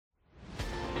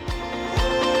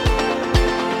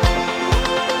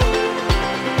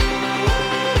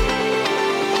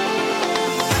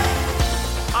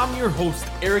host,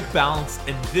 Eric Balance,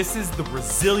 and this is the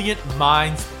Resilient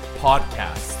Minds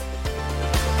Podcast.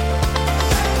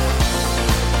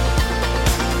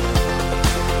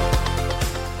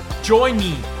 Join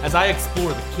me as I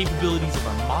explore the capabilities of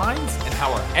our minds and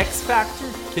how our X factor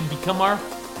can become our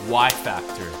Y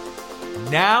factor.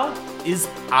 Now is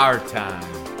our time.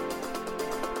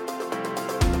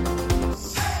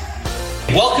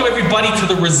 Welcome everybody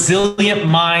to the Resilient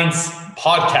Minds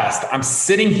Podcast. I'm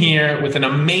sitting here with an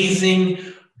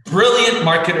amazing, brilliant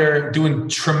marketer doing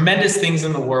tremendous things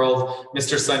in the world,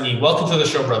 Mr. Sun Yee. Welcome to the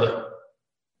show, brother.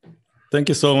 Thank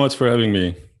you so much for having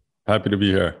me. Happy to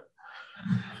be here.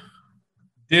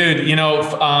 Dude,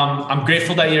 I'm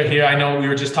grateful that you're here. I know we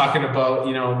were just talking about,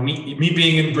 me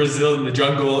being in Brazil in the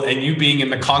jungle and you being in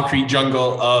the concrete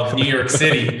jungle of New York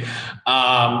City.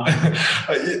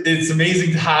 It's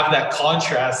amazing to have that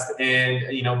contrast and,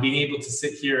 being able to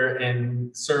sit here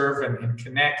and serve and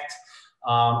connect.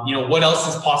 What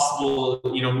else is possible,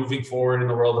 moving forward in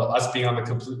the world of us being on the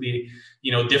completely,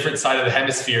 different side of the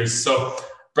hemispheres. So,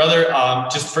 brother,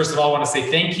 just first of all, I want to say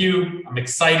thank you. I'm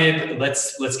excited.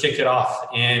 Let's kick it off.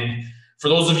 And for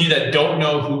those of you that don't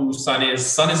know who Sun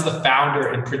is the founder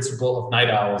and principal of Night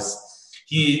Owls.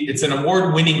 It's an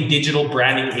award-winning digital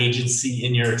branding agency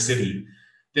in New York City.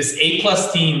 This A+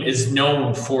 team is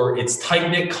known for its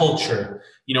tight-knit culture,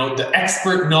 the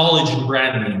expert knowledge in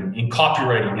branding, in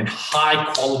copywriting, and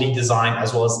high-quality design,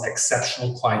 as well as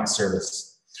exceptional client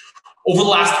service. Over the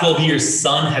last 12 years,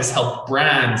 Sun has helped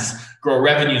brands grow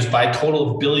revenues by a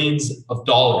total of billions of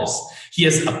dollars. He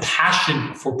has a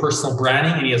passion for personal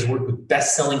branding, and he has worked with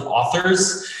best-selling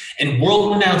authors and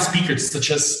world-renowned speakers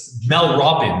such as Mel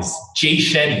Robbins, Jay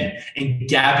Shetty, and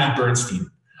Gabby Bernstein.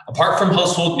 Apart from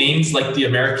household names like the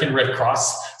American Red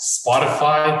Cross,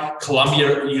 Spotify,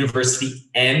 Columbia University,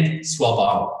 and Swell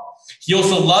Bottle. He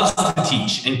also loves to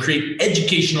teach and create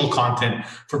educational content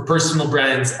for personal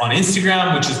brands on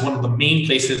Instagram, which is one of the main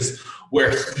places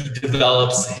where he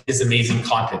develops his amazing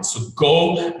content. So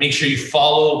go, make sure you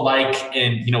follow, like,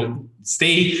 and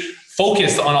stay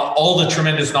focused on all the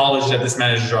tremendous knowledge that this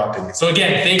man is dropping. So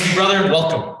again, thank you, brother.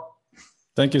 Welcome.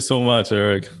 Thank you so much,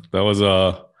 Eric. That was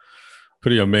a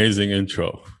pretty amazing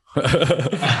intro.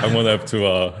 I'm gonna have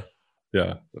to,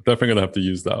 definitely gonna have to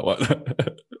use that one.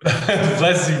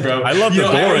 Bless you, bro. I love the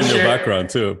door in your background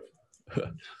too.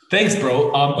 Thanks,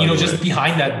 bro. Just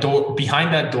behind that door,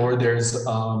 there's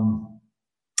a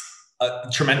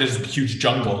tremendous, huge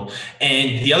jungle.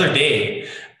 And the other day,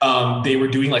 they were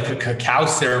doing like a cacao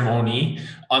ceremony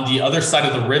on the other side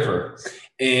of the river.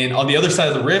 And on the other side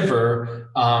of the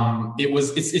river,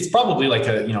 it's probably like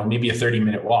maybe a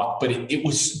 30-minute walk, but it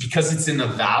was, because it's in a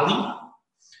valley,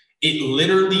 it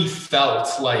literally felt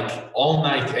like all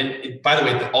night. And by the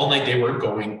way, all night they weren't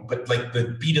going, but like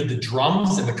the beat of the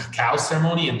drums and the cacao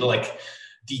ceremony and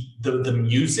the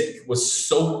music was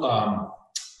so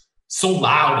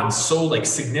loud and so like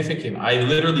significant. I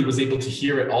literally was able to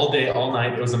hear it all day, all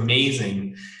night. It was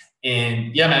amazing.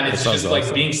 And yeah, man, it's just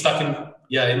like being stuck in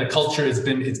the culture. It's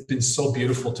been so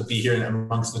beautiful to be here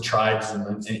amongst the tribes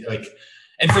and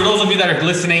for those of you that are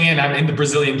listening in, I'm in the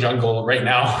Brazilian jungle right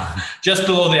now, just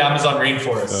below the Amazon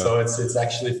rainforest. So it's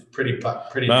actually pretty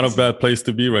not amazing. A bad place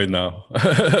to be right now.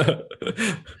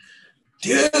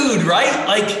 Dude,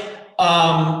 right?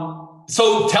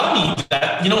 So tell me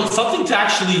that, something to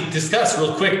actually discuss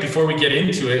real quick before we get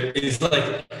into it is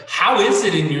like, how is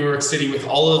it in New York City with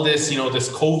all of this, this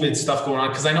COVID stuff going on?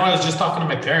 Because I know I was just talking to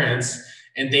my parents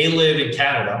and they live in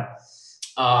Canada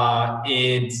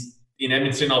and in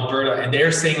Edmonton, Alberta, and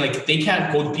they're saying like they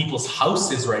can't go to people's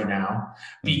houses right now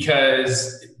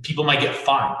because people might get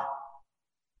fined.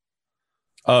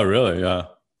 Oh, really? Yeah.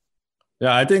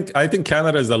 Yeah, I think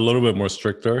Canada is a little bit more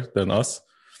stricter than us.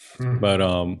 But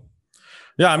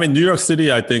New York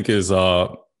City, I think is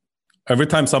every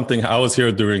time I was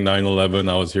here during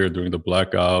 9/11, I was here during the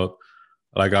blackout.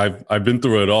 Like I've been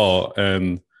through it all,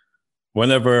 and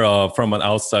whenever from an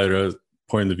outsider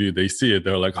point of view they see it,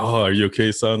 they're like, "Oh, are you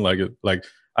okay, son?" Like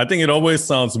I think it always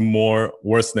sounds more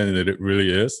worse than it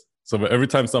really is. So every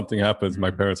time something happens,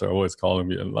 my parents are always calling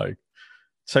me and like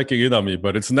checking in on me,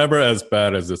 but it's never as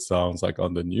bad as it sounds like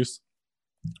on the news.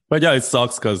 But yeah, it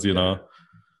sucks because I'm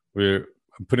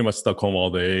pretty much stuck home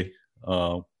all day.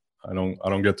 I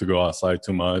don't get to go outside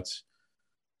too much.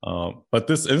 But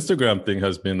this Instagram thing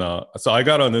has been so I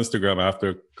got on Instagram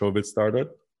after COVID started.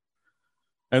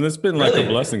 And it's been like a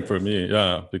blessing for me,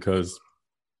 because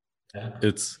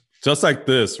it's just like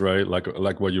this, right?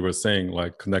 Like what you were saying,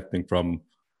 like connecting from,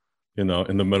 in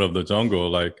the middle of the jungle.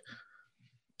 Like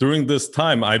during this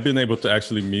time, I've been able to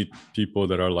actually meet people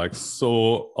that are like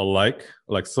so alike,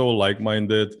 like so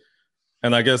like-minded,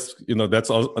 And I guess, that's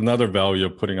another value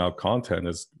of putting out content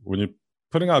is when you're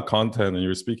putting out content and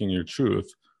you're speaking your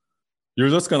truth, you're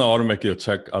just going to automatically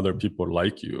check other people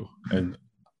like you. And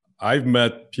I've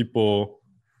met people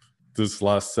this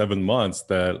last 7 months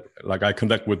that like I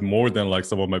connect with more than like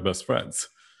some of my best friends.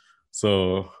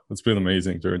 So it's been an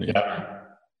amazing journey. Yeah.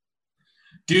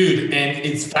 Dude, and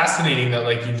it's fascinating that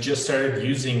like you've just started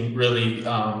using really,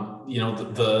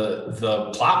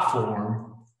 the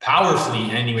platform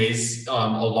powerfully anyways, a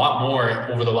lot more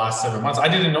over the last 7 months. I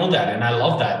didn't know that. And I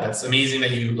love that. That's amazing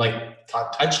that you like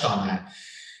touched on that.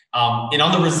 And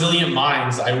on the Resilient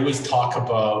Minds, I always talk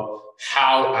about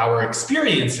how our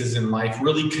experiences in life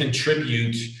really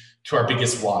contribute to our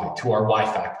biggest why, to our why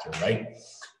factor, right?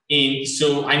 And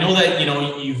so I know that,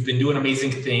 you've been doing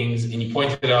amazing things, and you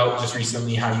pointed out just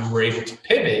recently how you were able to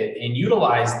pivot and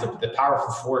utilize the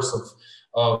powerful force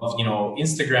of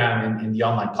Instagram and the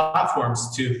online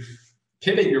platforms to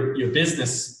pivot your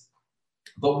business.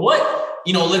 But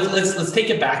let's take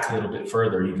it back a little bit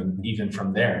further, even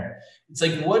from there. It's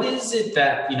like, what is it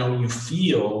that, you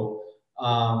feel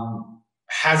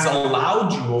has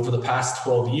allowed you over the past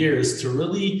 12 years to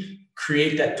really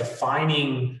create that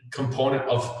defining component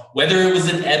of whether it was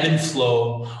an ebb and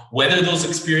flow, whether those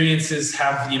experiences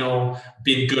have,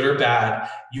 been good or bad,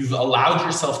 you've allowed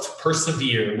yourself to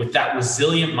persevere with that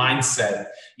resilient mindset,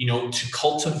 to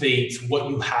cultivate what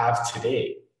you have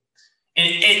today.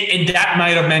 And that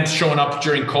might have meant showing up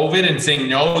during COVID and saying,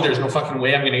 no, there's no fucking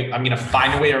way. I'm gonna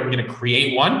find a way, or I'm gonna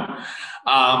create one,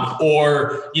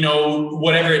 or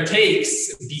whatever it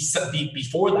takes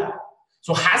before that.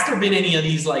 So has there been any of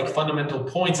these like fundamental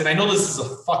points? And I know this is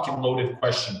a fucking loaded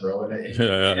question, bro. And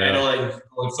I know that you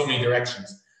go in so many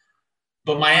directions.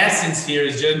 But my essence here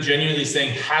is genuinely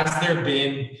saying, has there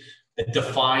been a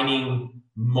defining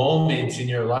moment in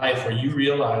your life where you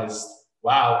realized,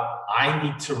 wow, I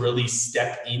need to really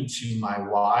step into my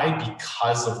why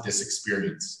because of this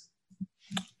experience?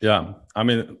 Yeah. I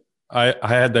mean, I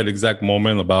had that exact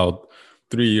moment about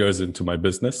 3 years into my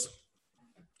business.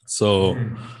 So,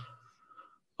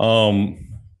 I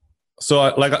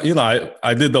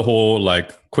did the whole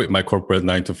like quit my corporate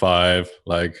 9 to 5,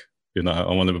 like, I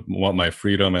want my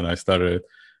freedom, and I started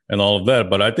and all of that.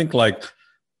 But I think like,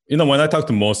 when I talk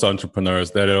to most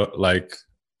entrepreneurs that are like,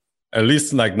 at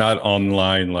least like not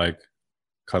online, like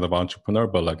kind of entrepreneur,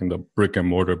 but like in the brick and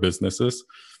mortar businesses,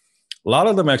 a lot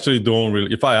of them actually don't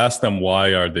really, if I ask them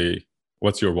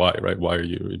what's your why, right? Why are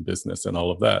you in business and all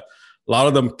of that? A lot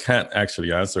of them can't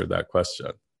actually answer that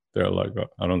question. They're like, oh,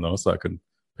 I don't know, so I can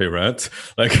pay rent.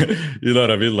 Like, you know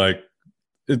what I mean? Like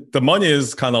the money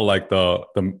is kind of like the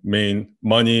main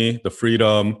money, the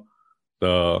freedom,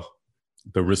 the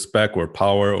respect or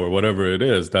power or whatever it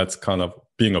is. That's kind of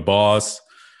being a boss.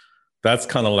 That's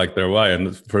kind of like their why.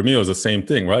 And for me, it was the same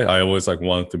thing, right? I always like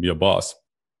wanted to be a boss.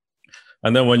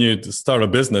 And then when you start a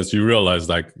business, you realize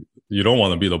like you don't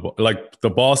want to be the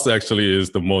boss actually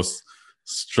is the most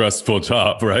stressful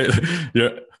job, right?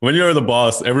 When you're the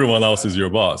boss, everyone else is your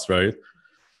boss, right?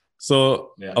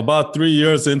 So about 3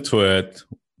 years into it,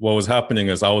 what was happening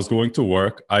is I was going to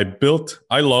work. I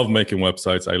love making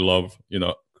websites. I love,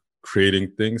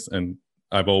 creating things. And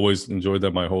I've always enjoyed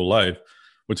that my whole life,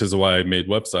 which is why I made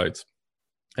websites.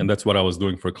 And that's what I was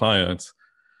doing for clients.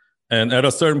 And at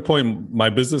a certain point,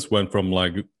 my business went from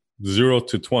like 0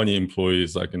 to 20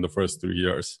 employees, like in the first 3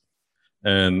 years.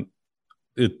 And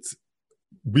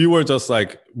we were just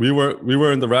like, we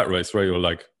were in the rat race, right? We were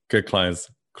like, get clients,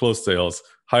 close sales,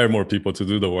 hire more people to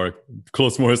do the work,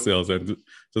 close more sales, and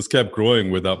just kept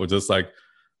growing with that. We're just like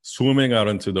swimming out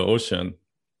into the ocean.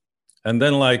 And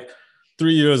then like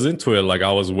 3 years into it, like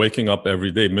I was waking up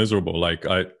every day miserable. Like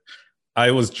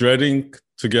I was dreading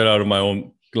to get out of my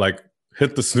own, like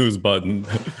hit the snooze button,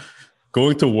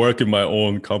 going to work in my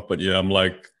own company. I'm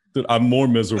like, dude, I'm more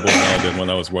miserable now than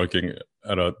when I was working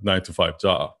at a 9 to 5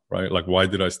 job, right? Like, why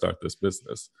did I start this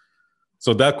business?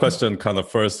 So that question kind of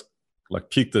first like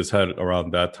peeked its head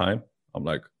around that time. I'm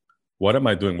like, what am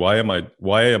I doing? Why am I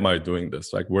doing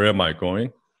this? Like, where am I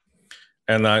going?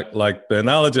 And I like the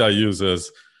analogy I use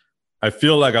is I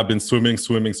feel like I've been swimming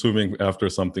after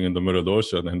something in the middle of the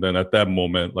ocean. And then at that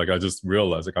moment, like I just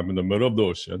realized like I'm in the middle of the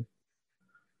ocean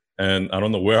and I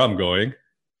don't know where I'm going,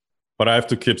 but I have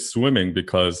to keep swimming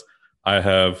because I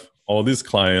have all these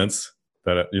clients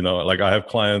that, like I have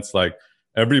clients like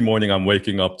every morning I'm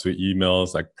waking up to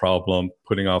emails, like problem,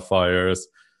 putting out fires,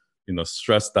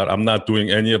 stressed that I'm not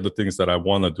doing any of the things that I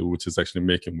want to do, which is actually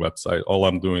making website. All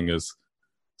I'm doing is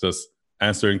just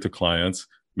answering to clients,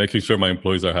 making sure my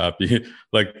employees are happy.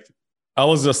 Like I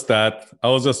was just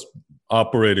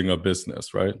operating a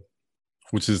business, right?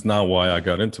 Which is not why I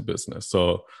got into business.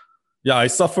 So yeah, I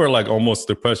suffered like almost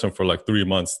depression for like 3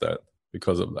 months then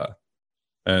because of that.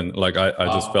 And like I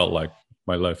just felt like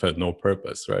my life had no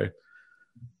purpose, right?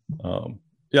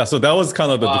 Yeah, so that was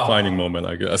kind of the defining moment,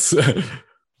 I guess.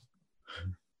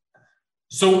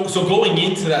 So going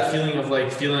into that feeling of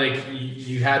like feeling like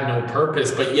you had no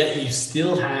purpose, but yet you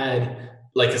still had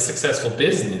like a successful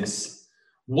business.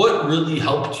 What really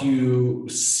helped you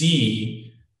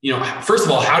see, you know, first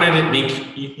of all, how did it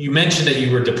make you mentioned that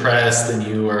you were depressed and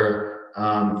you were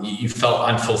you felt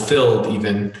unfulfilled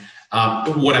even,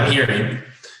 what I'm hearing.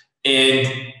 And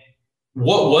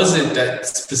what was it that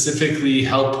specifically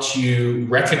helped you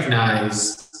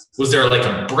recognize? Was there like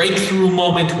a breakthrough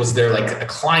moment? Was there like a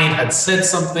client had said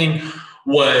something?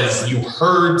 Was you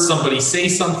heard somebody say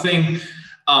something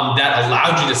that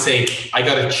allowed you to say, I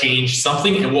got to change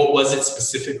something? And what was it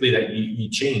specifically that you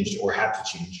changed or had to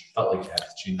change? Felt like you had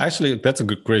to change? Actually, that's a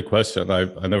great question.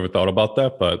 I never thought about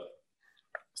that, but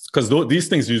because these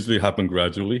things usually happen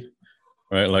gradually,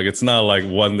 right? Like it's not like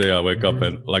one day I wake up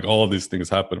and like all these things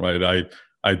happen, right?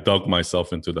 I dug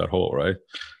myself into that hole, right?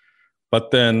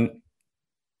 But then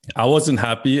I wasn't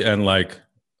happy, and like,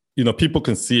 you know, people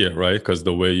can see it, right? Because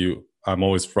the way I'm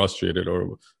always frustrated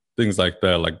or things like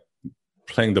that, like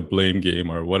playing the blame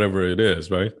game or whatever it is,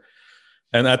 right?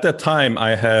 And at that time,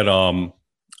 I had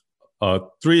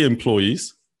 3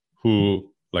 employees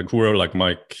who were like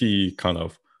my key kind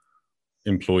of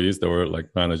employees. They were like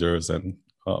managers and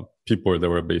people that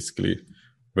were basically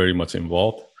very much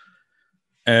involved.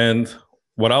 And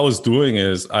what I was doing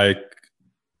is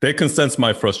they can sense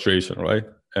my frustration, right?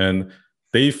 And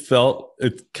they felt,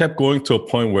 it kept going to a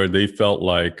point where they felt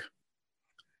like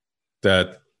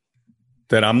that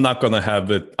I'm not going to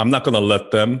have it, I'm not going to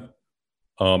let them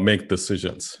make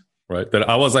decisions, right? That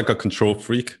I was like a control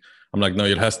freak. I'm like, no,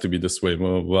 it has to be this way,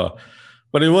 blah, blah, blah.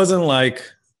 But it wasn't like,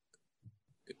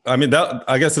 I mean, that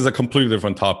I guess is a completely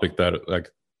different topic,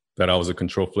 that I was a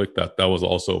control freak, that was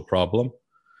also a problem.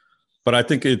 But I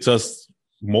think it just,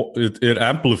 it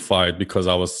amplified because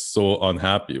I was so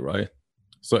unhappy, right?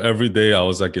 So every day I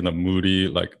was like in a moody,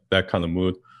 like that kind of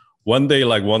mood. One day,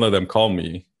 like one of them called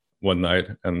me one night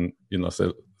and, you know,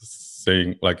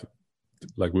 saying like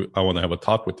I want to have a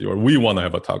talk with you, or we want to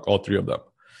have a talk, all 3 of them.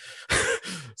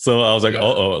 So I was like,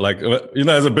 like, you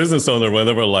know, as a business owner,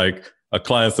 whenever like a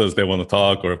client says they want to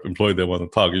talk or an employee they want to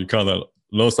talk, you kind of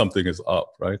know something is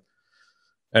up, right?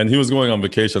 And he was going on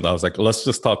vacation. I was like, let's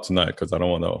just talk tonight because I don't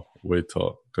want to wait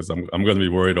till, because I'm going to be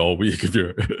worried all week if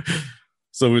you're.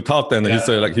 So we talked, and he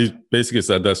said, like, he basically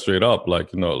said that straight up,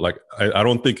 like, you know, like, I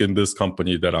don't think in this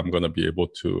company that I'm going to be able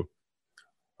to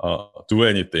do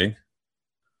anything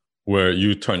where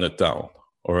you turn it down,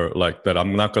 or like that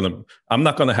I'm not going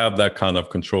to have that kind of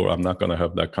control. I'm not going to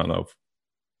have that kind of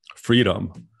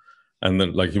freedom. And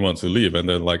then like he wants to leave. And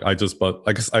then like,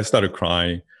 I started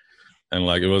crying, and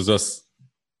like, it was just,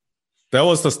 that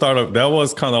was the start of, that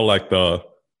was kind of like the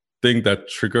thing that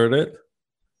triggered it.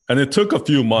 And it took a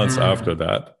few months after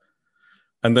that.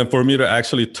 And then for me to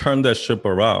actually turn that ship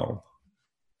around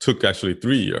took actually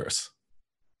 3 years,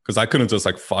 because I couldn't just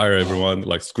like fire everyone,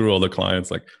 like screw all the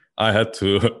clients. Like I had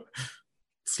to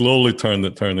slowly turn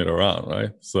it around,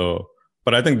 right? So,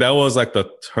 but I think that was like the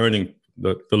turning,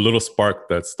 the little spark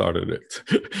that started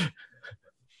it.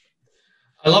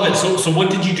 I love it. So what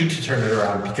did you do to turn it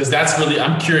around? Because that's really,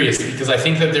 I'm curious, because I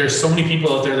think that there's so many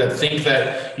people out there that think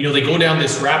that, you know, they go down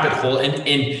this rabbit hole, and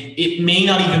it may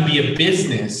not even be a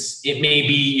business. It may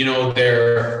be, you know,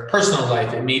 their personal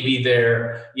life. It may be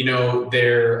their, you know,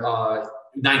 their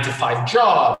 9-to-5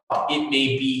 job. It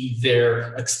may be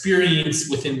their experience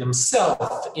within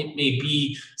themselves. It may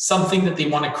be something that they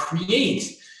want to create,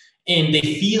 and they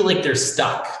feel like they're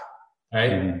stuck, right?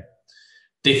 Mm-hmm.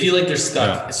 They feel like they're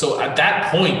stuck. Yeah. So at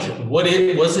that point,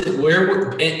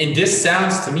 and this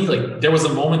sounds to me like there was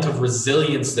a moment of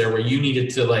resilience there where you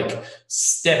needed to like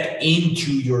step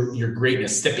into your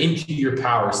greatness, step into your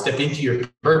power, step into your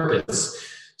purpose.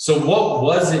 So what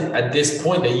was it at this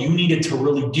point that you needed to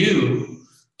really do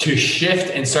to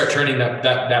shift and start turning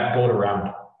that boat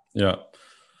around? Yeah.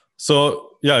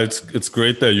 So yeah, it's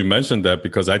great that you mentioned that,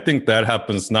 because I think that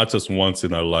happens not just once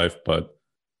in our life, but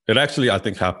it actually, I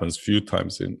think, happens a few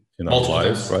times in our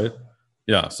lives, right?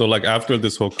 Yeah. So like after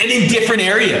this whole... And in different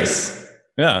areas.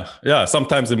 Yeah. Yeah.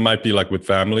 Sometimes it might be like with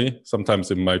family. Sometimes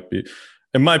it might be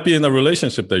in a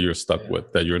relationship that you're stuck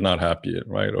with, that you're not happy in,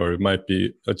 right? Or it might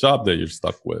be a job that you're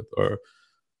stuck with, or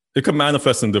it could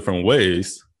manifest in different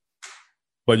ways.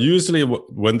 But usually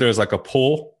when there's like a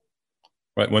pull,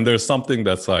 right? When there's something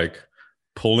that's like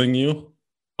pulling you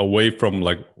away from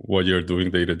like what you're doing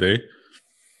day to day,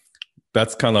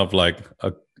 that's kind of like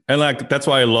And like, that's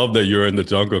why I love that you're in the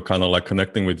jungle, kind of like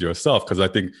connecting with yourself. Cause I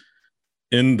think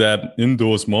in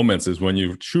those moments is when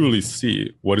you truly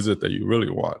see what is it that you really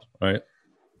want. Right.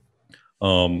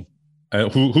 And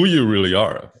who you really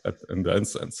are in that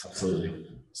sense. Absolutely.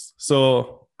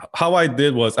 So how I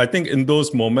did was, I think in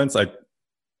those moments,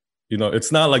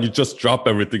 it's not like you just drop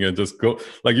everything and just go.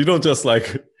 Like, you don't just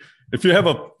like, if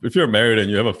you're married and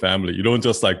you have a family, you don't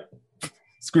just like,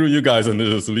 screw you guys and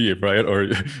just leave, right? Or,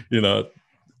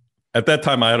 at that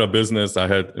time I had a business, I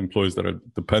had employees that are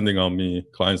depending on me,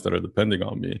 clients that are depending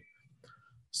on me.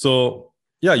 So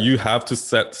yeah, you have to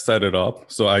set it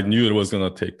up. So I knew it was going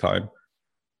to take time.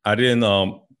 I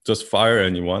didn't just fire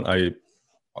anyone.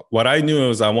 What I knew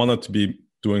is I wanted to be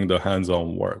doing the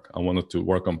hands-on work. I wanted to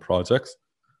work on projects.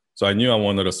 So I knew I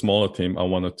wanted a smaller team. I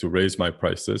wanted to raise my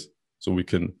prices so we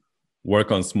can work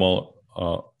on so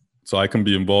I can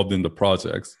be involved in the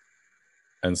projects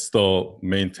and still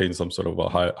maintain some sort of a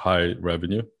high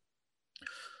revenue.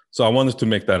 So I wanted to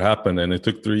make that happen, and it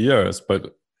took 3 years.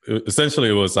 But essentially,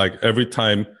 it was like every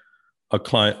time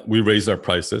we raise our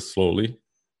prices slowly.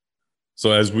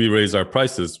 So as we raise our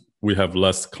prices, we have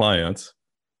less clients,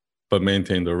 but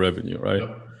maintain the revenue, right?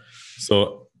 Yep.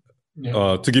 So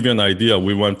to give you an idea,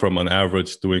 we went from an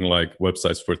average doing like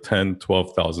websites for $10,000,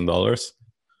 $12,000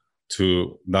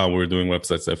 to now we're doing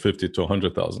websites at $50,000 to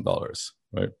 $100,000,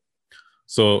 right?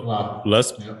 So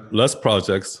less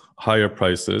projects, higher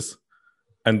prices.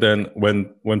 And then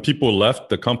when people left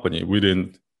the company, we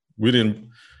didn't,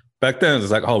 back then it's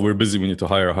like, oh, we're busy, we need to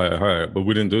hire. But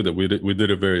we didn't do that. We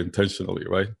did it very intentionally,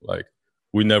 right? Like,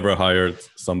 we never hired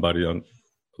somebody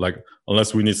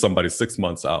unless we need somebody 6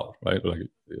 months out, right? Like,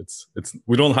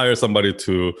 we don't hire somebody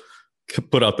to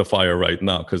put out the fire right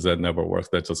now, because that never works.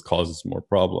 That just causes more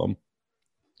problem.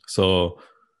 So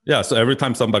yeah, so every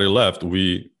time somebody left,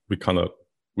 we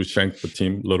shanked the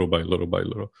team little by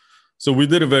little. So we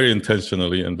did it very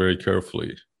intentionally and very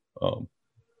carefully.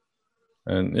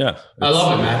 And yeah, I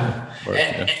love it,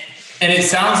 man. And it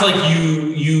sounds like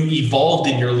you evolved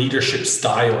in your leadership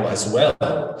style as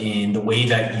well, in the way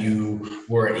that you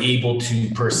were able to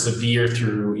persevere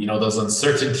through, those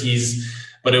uncertainties,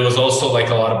 but it was also like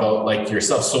a lot about like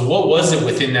yourself. So what was it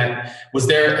within that? Was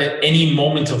there any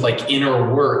moment of like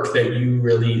inner work that you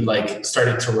really like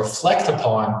started to reflect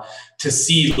upon to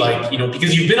see like,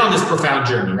 because you've been on this profound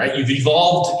journey, right? You've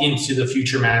evolved into the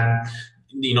future man,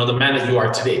 the man that you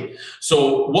are today.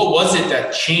 So what was it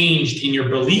that changed in your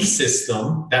belief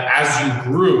system that as you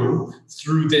grew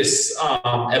through this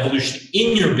evolution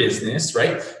in your business,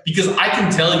 right? Because I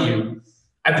can tell you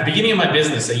at the beginning of my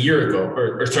business a year ago,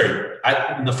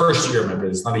 in the first year of my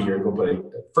business, not a year ago, but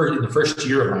in the first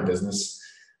year of my business,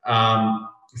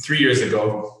 3 years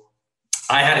ago,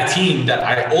 I had a team that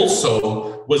I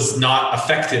also was not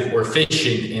effective or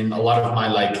efficient in. A lot of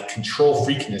my like control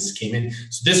freakness came in.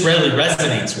 So this really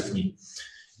resonates with me.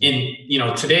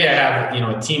 Today I have,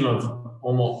 a team of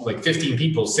almost like 15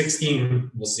 people,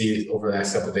 16, we'll see over the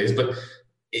next couple of days, but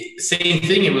same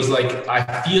thing. It was like,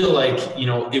 I feel like,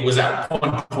 it was at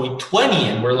one point 20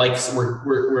 and we're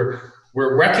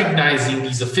recognizing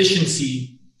these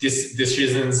efficiency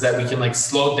decisions that we can like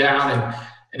slow down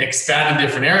and expand in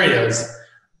different areas.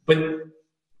 But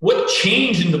what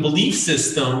changed in the belief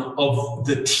system of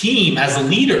the team as a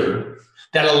leader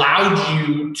that allowed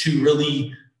you to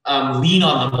really lean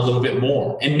on them a little bit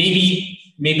more? And maybe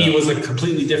it was a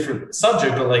completely different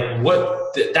subject, but like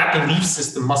that belief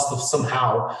system must have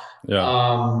somehow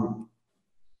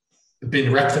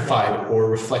been rectified or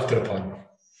reflected upon.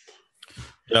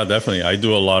 Yeah, definitely. I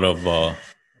do a lot of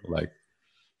like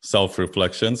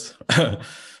self-reflections.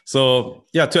 So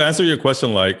yeah, to answer your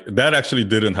question, like that actually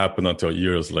didn't happen until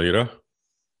years later.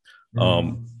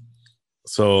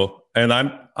 So, and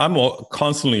I'm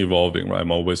constantly evolving, right?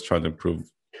 I'm always trying to improve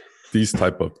these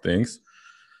type of things.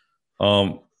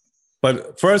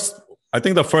 But first, I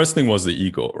think the first thing was the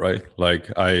ego, right? Like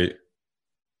the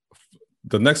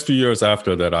next few years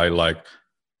after that,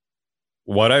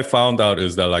 what I found out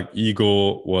is that like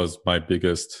ego was my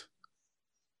biggest,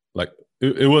 like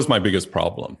it was my biggest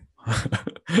problem.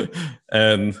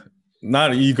 And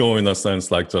not ego in a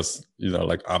sense, like just,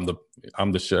 like I'm the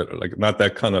shit, like not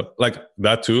that kind of, like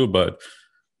that too, but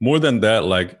more than that,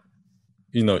 like,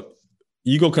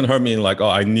 ego can hurt me in like, oh,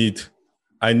 I need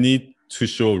to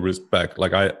show respect.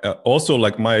 Like I also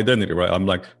like my identity, right? I'm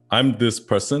like, I'm this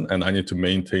person and I need to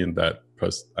maintain that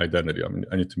identity. I mean,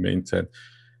 I need to maintain,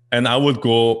 and I would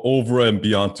go over and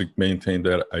beyond to maintain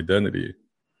that identity.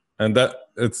 And that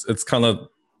it's kind of,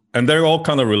 and they're all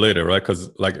kind of related, right? Because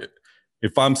like,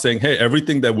 if I'm saying, hey,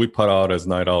 everything that we put out as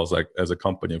Night Owls, like as a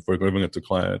company, if we're giving it to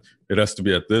client, it has to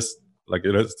be at this like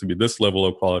it has to be this level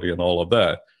of quality and all of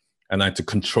that. And I had to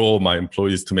control my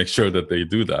employees to make sure that they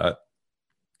do that.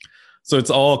 So it's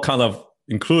all kind of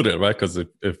included, right? Because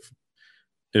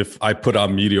if I put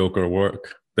out mediocre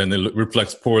work, then it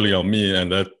reflects poorly on me, and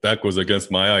that goes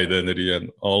against my identity and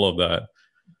all of that.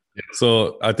 Yeah.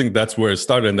 So I think that's where it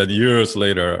started. And then years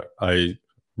later, I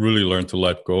really learned to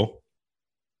let go.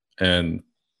 And,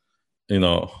 you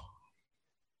know,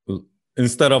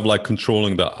 instead of like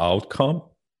controlling the outcome,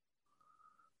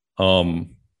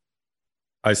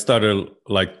 I started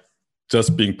like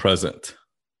just being present,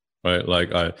 right?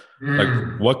 Like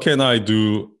like what can I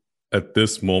do at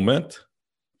this moment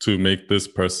to make this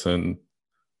person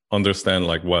understand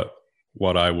like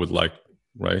what I would like,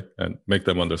 right? And make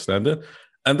them understand it.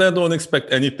 And then don't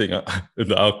expect anything in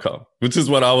the outcome, which is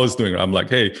what I was doing. I'm like,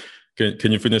 hey,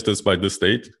 can you finish this by this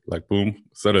date? Like, boom,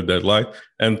 set a deadline.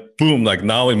 And boom, like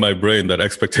now in my brain, that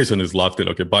expectation is locked in.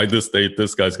 Okay, by this date,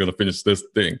 this guy's going to finish this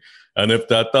thing. And if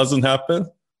that doesn't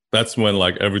happen, that's when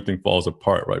like everything falls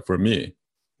apart, right? For me.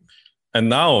 And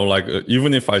now, like,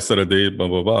 even if I set a date, blah,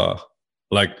 blah, blah,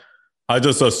 like, I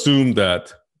just assume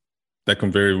that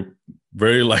can very,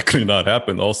 very likely not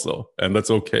happen also. And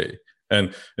that's okay.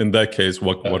 And in that case,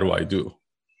 what do I do?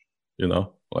 You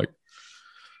know, like,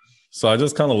 so I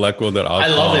just kind of let go of that outcome. I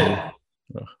love it.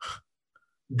 Yeah.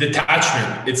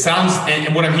 Detachment. It sounds,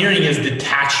 and what I'm hearing is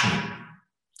detachment.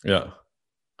 Yeah.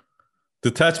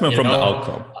 Detachment from the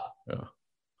outcome.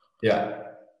 Yeah.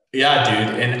 Yeah,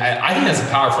 dude. And I think that's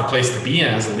a powerful place to be in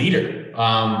as a leader.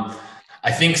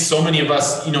 I think so many of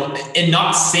us, you know, and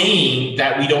not saying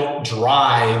that we don't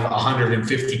drive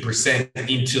 150%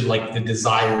 into like the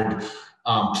desired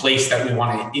place that we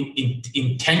want to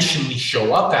intentionally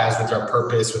show up as with our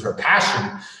purpose, with our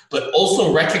passion, but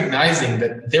also recognizing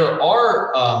that there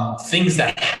are things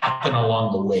that happen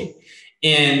along the way.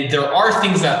 And there are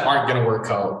things that aren't going to work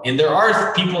out. And there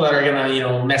are people that are going to, you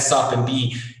know, mess up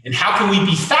and how can we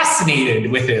be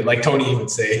fascinated with it? Like Tony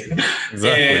would say.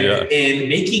 Exactly, and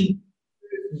making,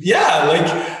 like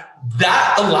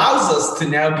that allows us to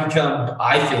now become,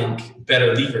 I think,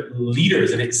 better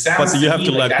leaders. And it sounds but you to have me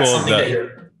to like let that's go of something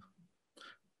that.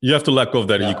 You have to let go of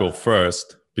that ego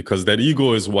first, because that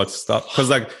ego is what stops. Because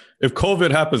like if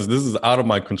COVID happens, this is out of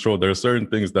my control. There are certain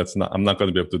things I'm not going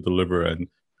to be able to deliver,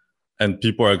 and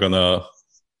people are going to,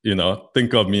 you know,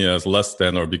 think of me as less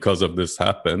than, or because of this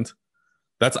happened.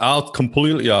 That's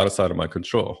completely outside of my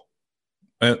control.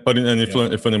 But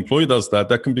if an employee does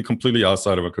that can be completely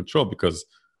outside of our control, because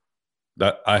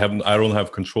that I don't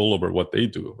have control over what they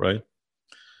do, right?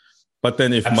 But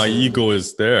then if my ego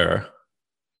is there,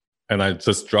 and I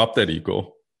just drop that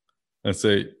ego and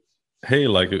say, hey,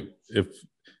 like if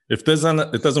it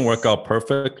doesn't work out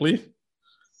perfectly,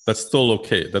 that's still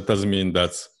okay. That doesn't mean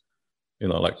that's, you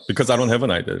know, like, because I don't have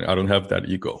an identity, I don't have that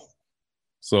ego.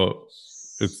 So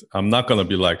I'm not going to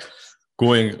be like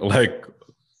going like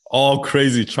all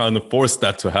crazy trying to force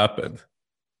that to happen,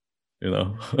 you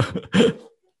know?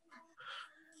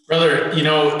 Brother, you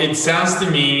know, it sounds to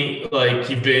me like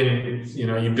you've been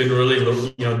really,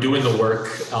 you know, doing the work,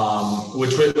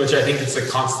 which I think is a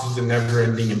constant and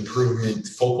never-ending improvement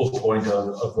focal point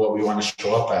of what we want to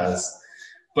show up as.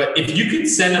 But if you could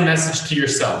send a message to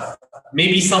yourself,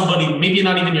 maybe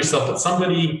not even yourself, but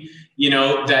somebody, you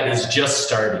know, that is just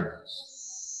starting,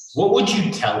 what would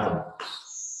you tell them?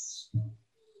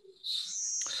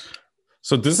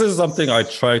 So this is something I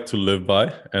try to live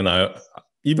by, and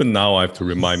even now I have to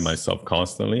remind myself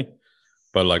constantly.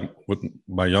 But like with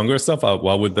my younger self, I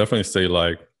would definitely say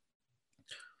like,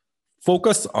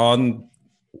 focus on,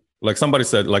 like somebody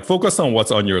said, like focus on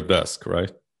what's on your desk,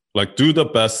 right? Like do the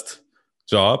best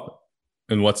job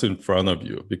in what's in front of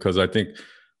you. Because I think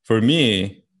for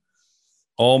me,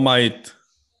 all my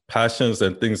passions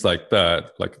and things like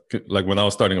that, like when I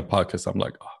was starting a podcast, I'm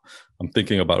like, I'm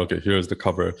thinking about, okay, here's the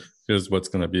cover, here's what's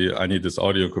going to be, I need this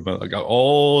audio equipment, like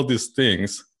all these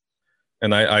things.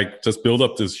 And I just build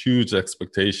up this huge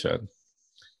expectation.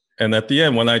 And at the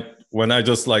end, when I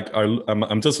just like,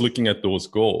 I'm just looking at those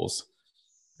goals,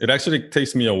 it actually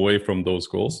takes me away from those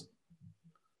goals.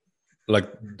 Like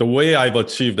the way I've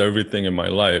achieved everything in my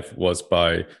life was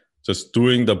by just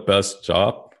doing the best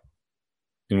job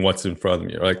in what's in front of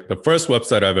me. Like the first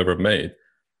website I've ever made,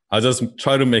 I just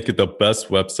try to make it the best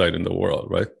website in the world,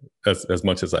 right? As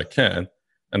much as I can.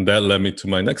 And that led me to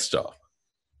my next job.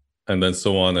 And then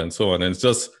so on and so on. And it's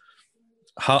just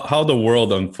how the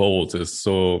world unfolds is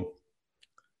so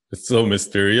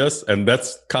mysterious. And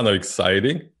that's kind of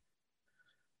exciting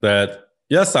that,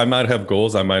 yes, I might have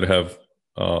goals. I might have,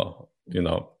 you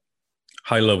know,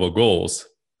 high level goals,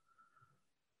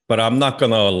 but I'm not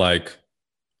going to like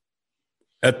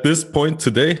at this point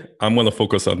today, I'm going to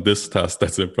focus on this task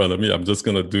that's in front of me. I'm just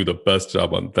going to do the best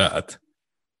job on that.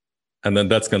 And then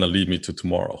that's going to lead me to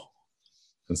tomorrow,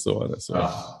 and so on and so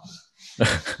on.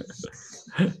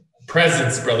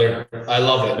 Presence, brother. I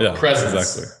love it. Yeah, presence.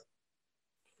 Exactly.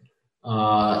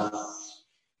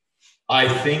 I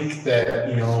think that,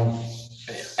 you know,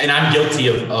 and I'm guilty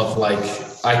of like,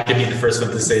 I could be the first one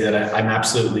to say that I'm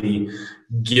absolutely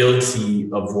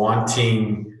guilty of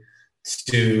wanting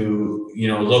to, you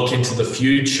know, look into the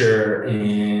future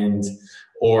and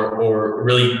or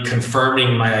really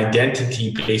confirming my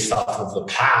identity based off of the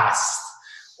past,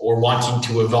 or wanting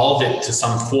to evolve it to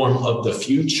some form of the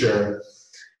future.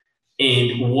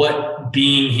 And what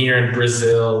being here in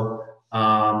Brazil,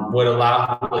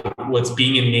 what's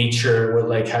being in nature, what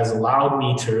like has allowed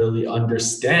me to really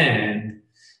understand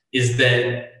is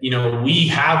that, you know, we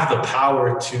have the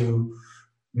power to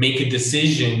make a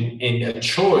decision and a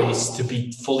choice to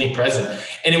be fully present.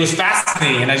 And it was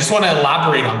fascinating. And I just want to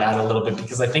elaborate on that a little bit,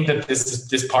 because I think that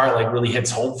this part like really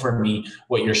hits home for me,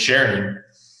 what you're sharing.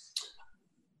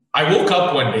 I woke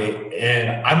up one day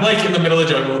and I'm like in the middle of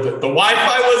the jungle. The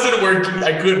Wi-Fi wasn't working.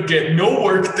 I couldn't get no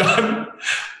work done.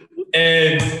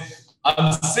 And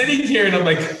I'm sitting here and I'm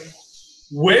like,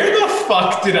 where the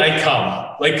fuck did I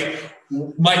come? Like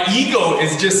my ego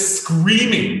is just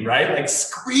screaming, right? Like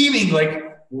screaming, like,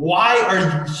 why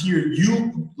are you here?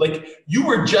 You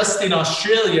were just in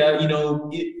Australia, you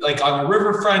know, like on the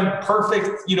riverfront, perfect,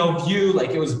 you know, view,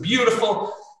 like it was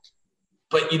beautiful.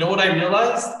 But you know what I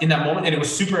realized in that moment, and it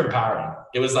was super empowering.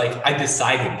 It was like, I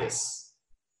decided this.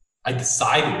 And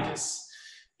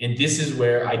this is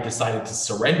where I decided to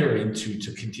surrender into,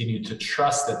 to continue to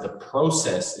trust that the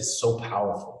process is so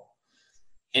powerful.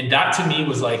 And that to me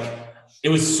was like, it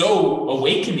was so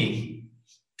awakening.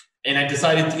 And I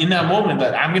decided in that moment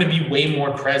that I'm going to be way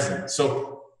more present.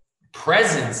 So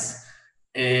presence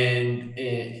and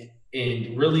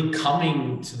really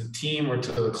coming to the team or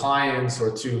to the clients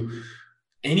or to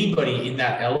anybody in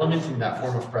that element, in that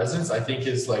form of presence, I think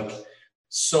is like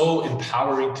so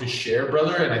empowering to share,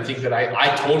 brother. And I think that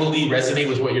I totally resonate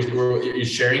with what you're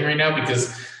sharing right now,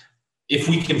 because if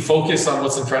we can focus on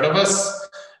what's in front of us,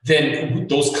 then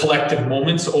those collective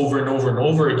moments over and over and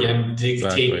over again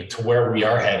dictate to where we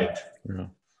are headed. Yeah.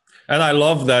 And I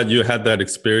love that you had that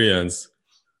experience,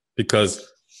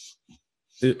 because,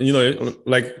 you know,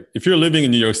 like if you're living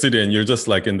in New York City and you're just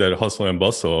like in that hustle and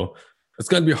bustle, it's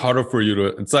going to be harder for you to,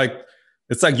 it's like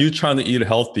you trying to eat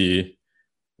healthy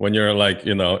when you're like,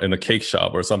 you know, in a cake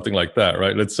shop or something like that,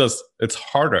 right? It's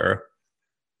harder.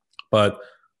 But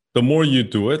the more you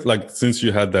do it, like since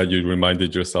you had that, you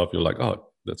reminded yourself, you're like, oh,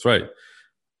 that's right.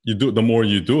 The more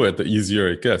you do it, the easier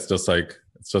it gets.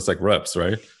 It's just like reps,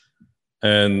 right?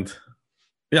 And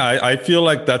yeah, I feel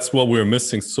like that's what we're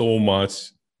missing so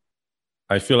much.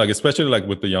 I feel like, especially like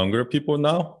with the younger people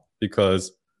now,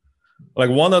 because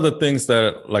like one of the things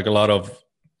that like a lot of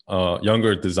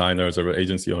younger designers or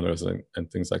agency owners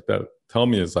and things like that tell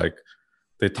me is like,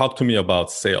 they talk to me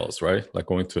about sales, right? Like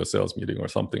going to a sales meeting or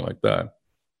something like that.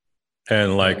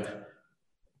 And like,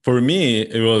 for me,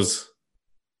 it was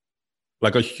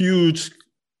like a huge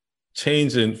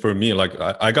change for me. Like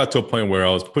I got to a point where I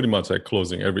was pretty much like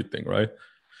closing everything, right?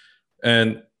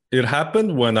 And it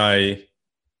happened when I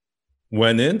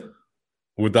went in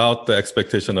without the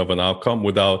expectation of an outcome,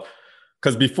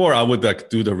 because before I would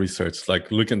like do the research, like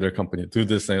look in their company, do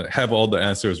this and have all the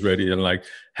answers ready and like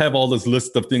have all this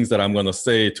list of things that I'm going to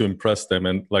say to impress them,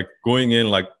 and like going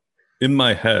in like in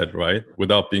my head, right?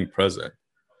 Without being present.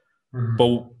 Mm-hmm.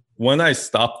 But when I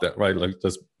stopped that, right? Like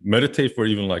just meditate for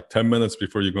even like 10 minutes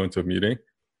before you go into a meeting,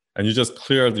 and you just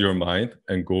clear your mind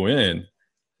and go in,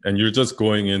 and you're just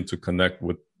going in to connect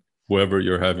with whoever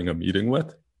you're having a meeting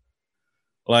with.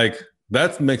 Like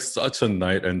that makes such a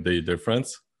night and day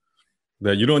difference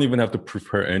that you don't even have to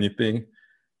prepare anything,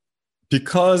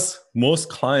 because most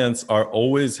clients are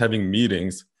always having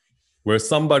meetings where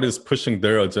somebody's pushing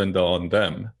their agenda on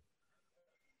them.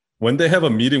 When they have a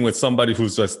meeting with somebody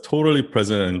who's just totally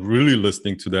present and really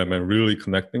listening to them and really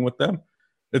connecting with them,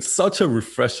 it's such a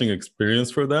refreshing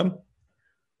experience for them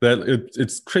that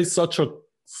it creates such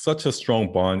a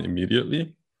strong bond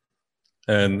immediately.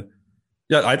 And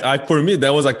yeah, I for me,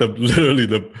 that was like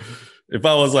if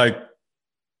I was like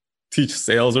teach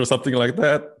sales or something like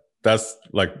that, that's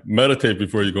like meditate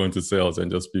before you go into sales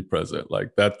and just be present.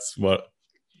 Like that's what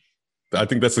I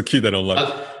think that's the key that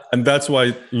unlock. And that's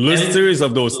why series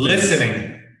of those listening.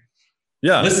 Things.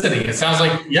 Yeah. Listening. It sounds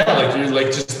like, yeah, like you're like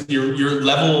just your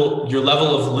level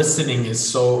of listening is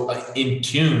so in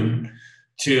tune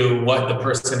to what the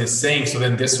person is saying. So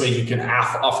then this way you can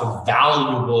offer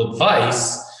valuable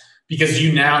advice, because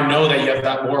you now know that you have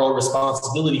that moral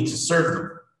responsibility to serve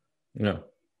them. Yeah.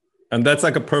 And that's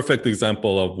like a perfect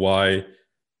example of why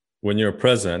when you're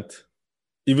present,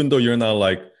 even though you're not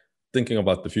like thinking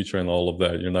about the future and all of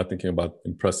that, you're not thinking about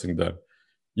impressing them,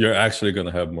 you're actually going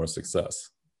to have more success.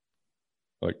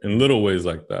 Like in little ways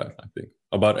like that, I think,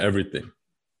 about everything.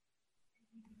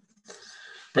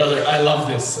 Brother, I love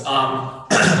this.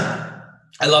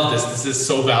 I love this. This is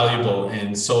so valuable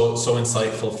and so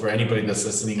insightful for anybody that's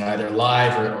listening, either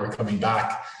live or coming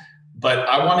back. But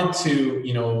I wanted to,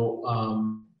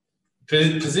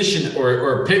 pivot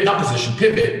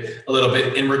a little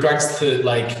bit in regards to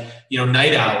like,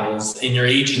 night owls in your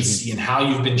agency and how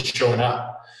you've been showing up.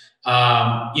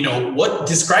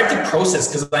 Describe the process,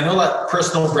 because I know that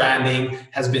personal branding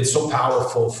has been so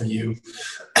powerful for you.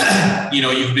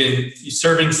 You've been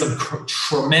serving some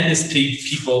tremendous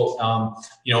people.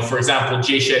 For example,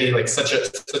 Jay Shetty, like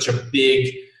such a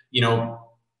big,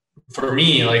 for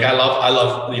me, like I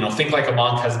love, Think Like a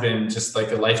Monk has been just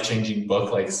like a life-changing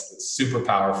book, like super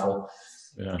powerful.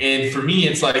 Yeah. And for me,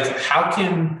 it's like, how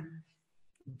can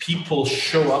people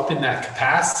show up in that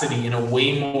capacity in a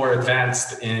way more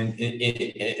advanced and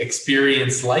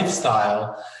experienced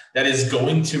lifestyle that is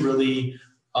going to really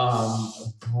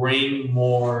bring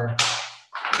more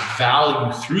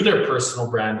value through their personal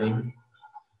branding,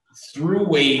 through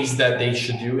ways that they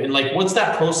should do? And like, what's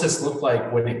that process look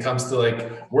like when it comes to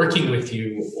like working with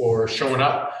you or showing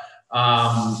up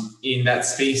in that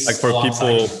space? Like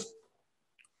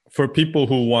for people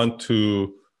who want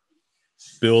to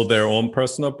build their own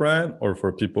personal brand, or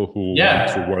for people who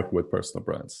want to work with personal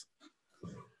brands?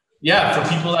 Yeah, for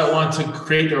people that want to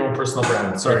create their own personal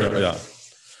brand. Sorry. Yeah.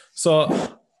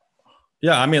 So,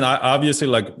 yeah, I mean, I obviously,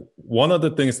 like, one of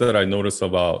the things that I notice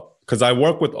about, because I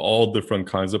work with all different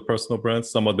kinds of personal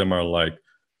brands. Some of them are like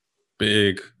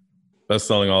big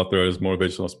best-selling authors,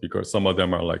 motivational speakers. Some of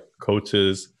them are like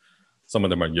coaches. Some of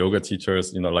them are yoga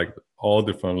teachers, like all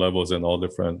different levels and all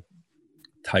different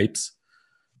types.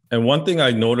 And one thing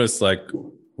I noticed, like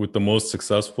with the most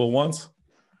successful ones,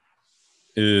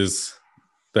 is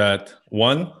that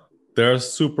one, they're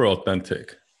super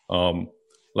authentic,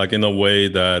 like in a way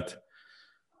that,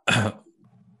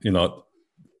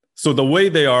 so the way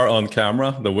they are on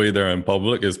camera, the way they're in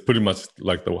public is pretty much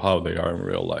like how they are in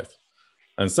real life.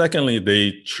 And secondly,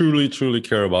 they truly, truly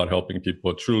care about helping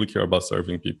people, truly care about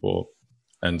serving people,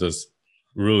 and just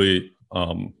really,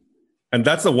 and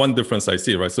that's the one difference I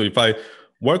see, right? So if I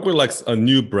work with like a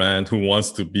new brand who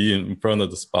wants to be in front of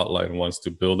the spotlight and wants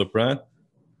to build a brand,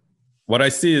 what I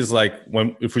see is like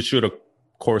if we shoot a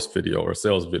course video or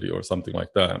sales video or something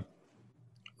like that,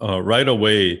 right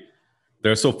away,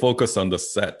 they're so focused on the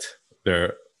set,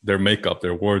 their makeup,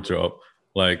 their wardrobe,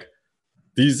 like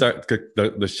these are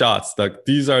the shots, like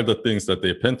these are the things that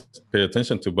they pay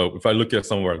attention to. But if I look at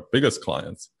some of our biggest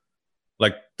clients,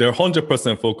 like they're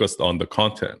 100% focused on the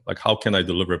content. Like, how can I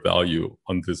deliver value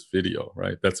on this video,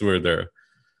 right? That's where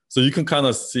so you can kind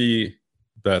of see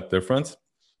that difference.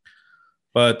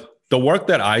 But the work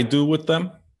that I do with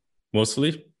them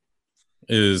mostly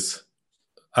is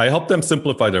I help them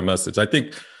simplify their message. I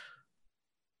think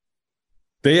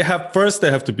they have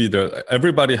to be there.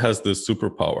 Everybody has this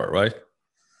superpower, right?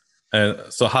 And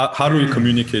so how do we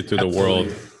communicate to the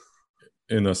world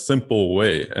in a simple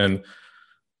way? And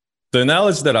the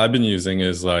analogy that I've been using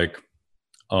is like,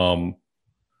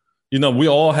 we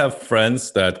all have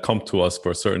friends that come to us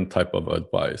for a certain type of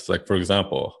advice. Like, for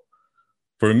example,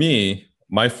 for me,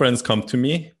 my friends come to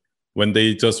me when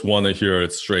they just want to hear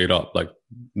it straight up, like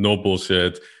no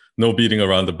bullshit, no beating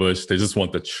around the bush. They just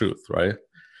want the truth, right?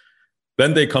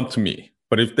 Then they come to me.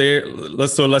 But if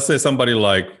let's say somebody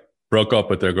like broke up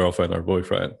with their girlfriend or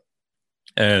boyfriend,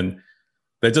 and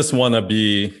they just want to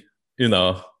be,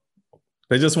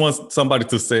 they just want somebody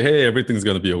to say, hey, everything's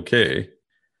going to be okay,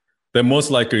 then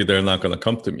most likely they're not going to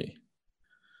come to me.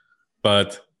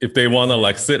 But if they want to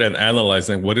like sit and analyze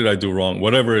and what did I do wrong,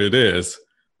 whatever it is,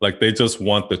 like they just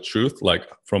want the truth, like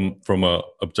from a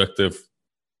objective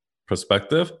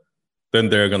perspective, then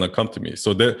they're going to come to me.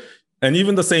 And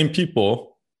even the same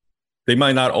people, they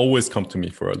might not always come to me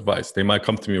for advice. They might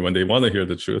come to me when they want to hear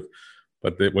the truth,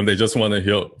 but when they just want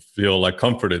to feel like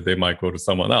comforted, they might go to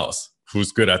someone else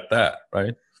who's good at that,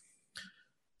 right?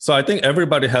 So I think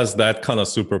everybody has that kind of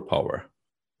superpower,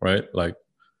 right? Like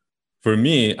for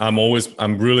me, I'm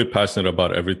really passionate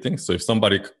about everything. So if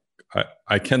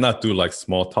I cannot do like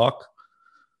small talk.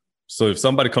 So if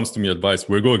somebody comes to me advice,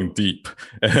 we're going deep.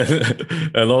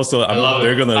 And also, I love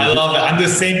it. I'm the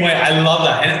same way. I love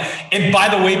that. And by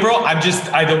the way, bro, I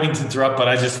don't mean to interrupt, but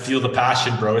I just feel the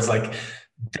passion, bro. It's like,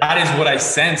 that is what I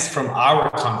sense from our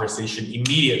conversation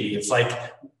immediately. It's like,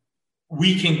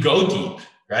 we can go deep,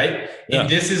 right? Yeah. And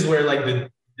this is where like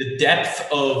the depth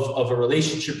of a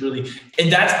relationship really,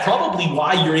 and that's probably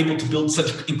why you're able to build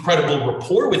such incredible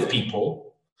rapport with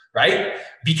people, right?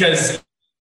 Because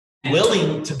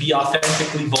willing to be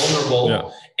authentically vulnerable. Yeah.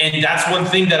 And that's one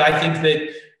thing that I think that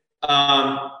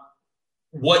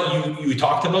what you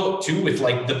talked about too, with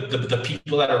like the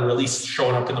people that are really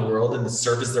showing up in the world and the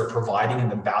service they're providing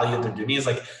and the value they're giving is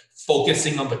like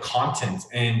focusing on the content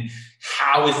and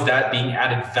how is that being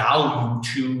added value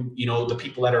to, you know, the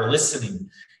people that are listening.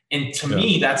 And to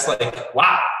me, that's like,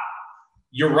 wow,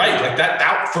 you're right. Like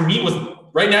that for me was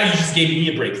right now, you just gave me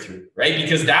a breakthrough, right?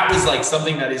 Because that was like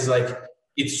something that is like,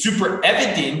 it's super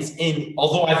evident. And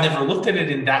although I've never looked at it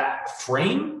in that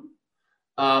frame,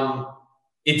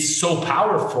 it's so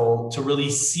powerful to really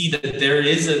see that there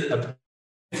is a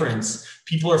difference.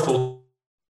 People are focused,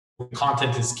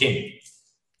 content is king.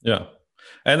 Yeah.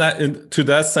 And to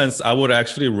that sense, I would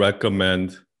actually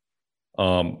recommend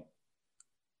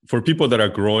for people that are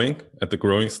growing at the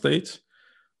growing stage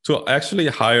to actually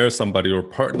hire somebody or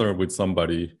partner with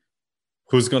somebody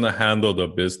who's going to handle the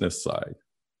business side.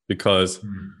 Because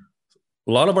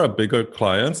a lot of our bigger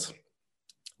clients,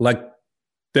 like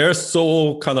they're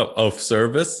so kind of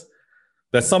service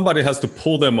that somebody has to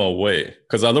pull them away,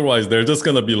 because otherwise they're just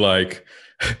going to be like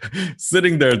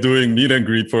sitting there doing meet and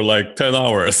greet for like 10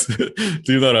 hours. Do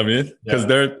you know what I mean?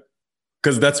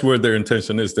 Because that's where their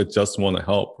intention is. They just want to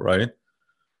help, right?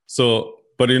 So,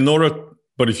 but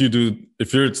if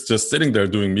you're just sitting there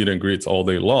doing meet and greets all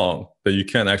day long, then you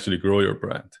can't actually grow your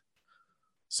brand.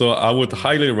 So I would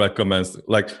highly recommend,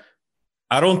 like,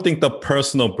 I don't think the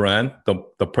personal brand,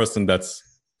 the person that's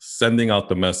sending out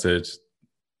the message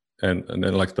and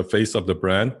then like the face of the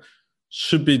brand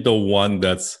should be the one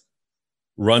that's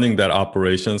running that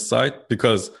operations side.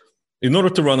 Because in order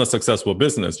to run a successful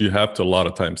business, you have to a lot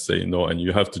of times say no, and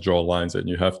you have to draw lines and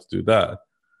you have to do that.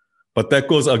 But that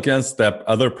goes against that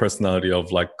other personality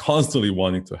of like constantly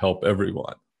wanting to help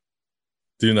everyone.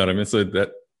 Do you know what I mean? So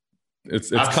that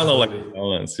it's kind of like a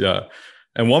balance, yeah.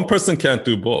 And one person can't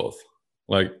do both.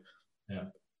 Like,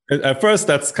 at first,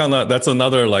 that's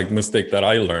another like mistake that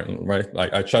I learned, right?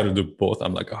 Like I try to do both.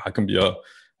 I'm like, oh, I can be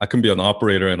an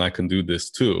operator and I can do this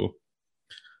too.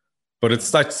 But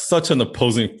it's like such an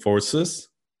opposing forces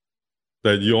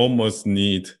that you almost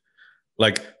need,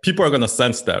 like people are going to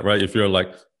sense that, right? If you're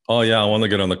like, oh yeah, I want to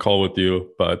get on the call with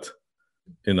you, but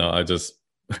you know,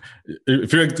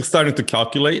 if you're starting to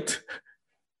calculate,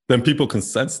 then people can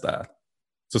sense that.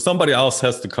 So somebody else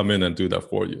has to come in and do that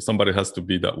for you. Somebody has to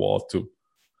be that wall to,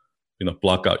 you know,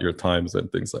 block out your times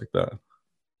and things like that.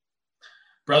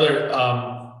 Brother,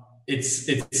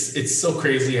 it's so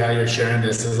crazy how you're sharing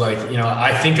this. Is like, you know,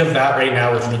 I think of that right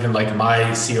now with even like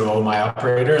my COO, my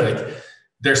operator. Like,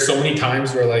 there's so many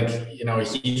times where like, you know,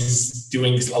 he's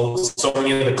doing so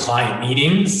many of the client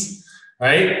meetings,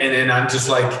 right? And then I'm just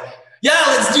like, yeah,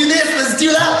 let's do this, let's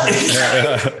do that.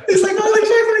 It's like, holy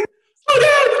shit, like,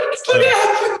 slow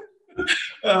down.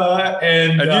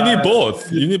 And you need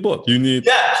both. You need both. You need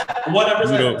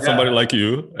 100%. You know, somebody like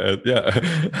you. I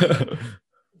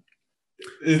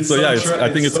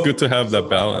think it's good to have that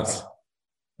balance.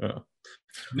 Yeah.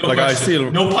 No like question. I see.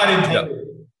 No pun intended.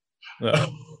 Yeah.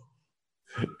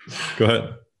 Go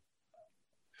ahead.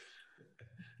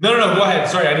 No. Go ahead.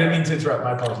 Sorry, I didn't mean to interrupt.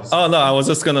 My apologies. Oh no, I was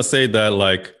just gonna say that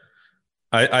like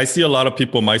I see a lot of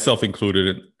people, myself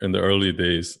included, in the early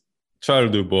days, try to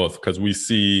do both because we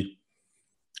see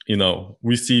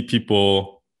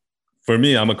people. For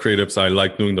me, I'm a creative, so I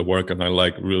like doing the work and I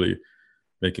like really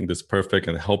making this perfect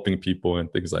and helping people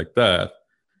and things like that.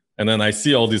 And then I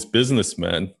see all these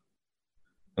businessmen,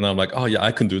 and I'm like, oh yeah,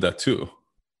 I can do that too.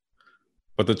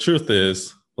 But the truth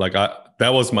is, like,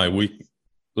 that was my week,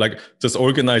 like just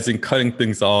organizing, cutting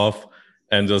things off,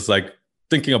 and just like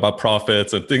thinking about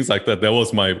profits and things like that. That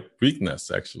was my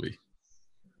weakness, actually.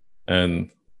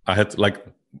 And I had to,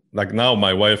 like now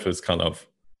my wife is kind of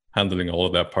handling all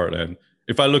of that part. And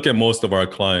if I look at most of our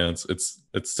clients, it's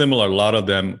similar. A lot of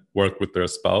them work with their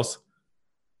spouse,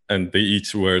 and they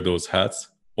each wear those hats,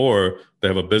 or they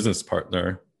have a business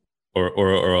partner,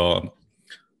 or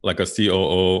like a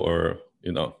COO, or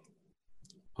you know,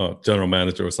 a general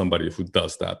manager or somebody who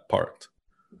does that part.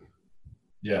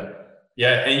 Yeah,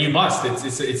 and you must.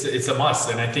 It's a must,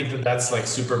 and I think that that's like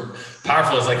super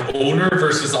powerful. It's like owner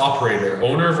versus operator.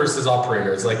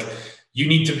 It's like you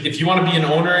need to, if you want to be an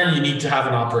owner, you need to have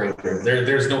an operator.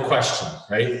 There's no question,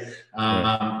 right?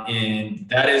 And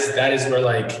that is where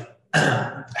like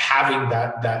having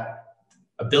that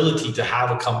ability to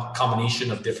have a combination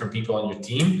of different people on your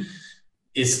team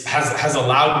has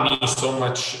allowed me so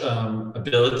much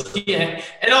ability,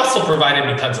 and also provided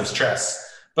me tons of stress.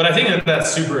 But I think that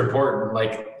that's super important.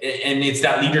 Like, and it's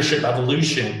that leadership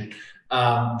evolution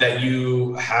that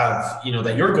you have,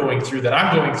 that you're going through, that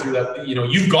I'm going through, that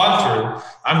you've gone through,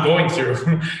 I'm going through,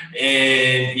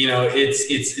 and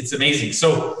it's amazing.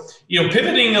 So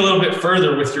pivoting a little bit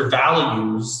further with your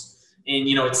values. And,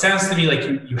 it sounds to me like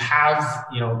you have,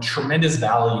 tremendous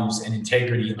values and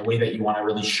integrity in the way that you want to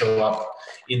really show up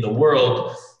in the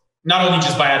world, not only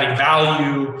just by adding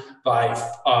value, by,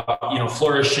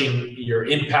 flourishing your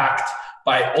impact,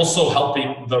 by also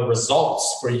helping the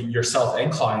results for yourself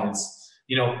and clients.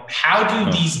 How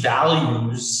do these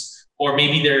values, or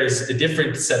maybe there's a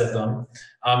different set of them,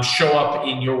 show up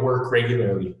in your work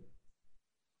regularly?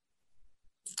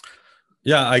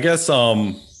 Yeah, I guess,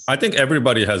 I think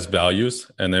everybody has values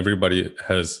and everybody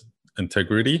has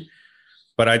integrity,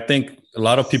 but I think a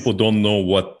lot of people don't know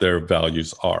what their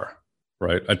values are,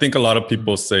 right? I think a lot of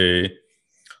people say,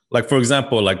 like, for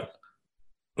example, like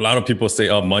a lot of people say,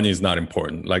 oh, money is not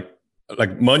important. Like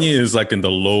money is like in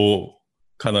the low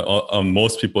kind of on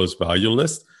most people's value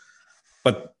list.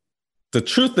 But the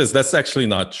truth is that's actually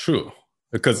not true,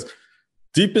 because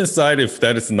deep inside, if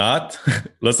that is not,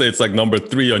 let's say it's like number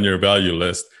 3 on your value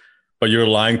list, but you're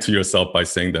lying to yourself by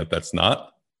saying that that's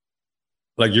not,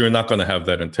 like, you're not going to have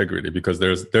that integrity, because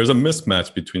there's a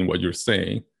mismatch between what you're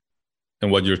saying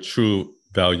and what your true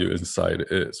value inside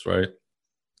is, right?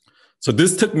 So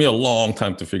this took me a long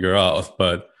time to figure out,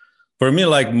 but for me,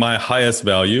 like, my highest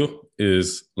value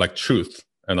is like truth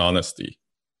and honesty.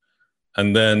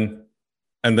 And then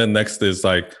next is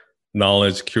like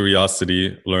knowledge,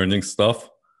 curiosity, learning stuff.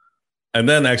 And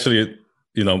then actually,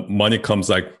 money comes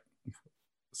like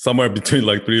somewhere between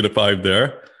like 3 to 5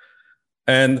 there.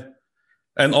 And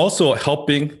also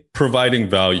providing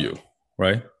value,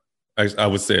 right? I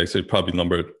would say actually probably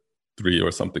number 3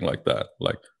 or something like that.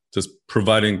 Like just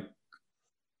providing,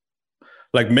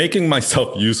 like making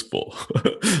myself useful.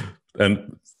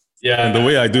 And the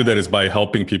way I do that is by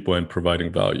helping people and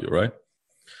providing value, right?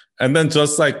 And then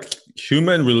just like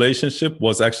human relationship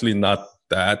was actually not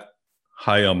that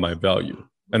high on my value.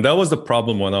 And that was the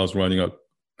problem when I was running a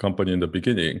company in the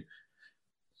beginning.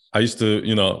 I used to,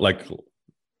 like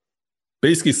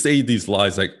basically say these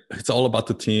lies, like it's all about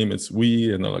the team, it's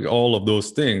we, and like all of those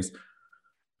things.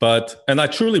 And I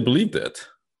truly believed it.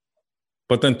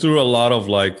 But then through a lot of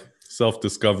like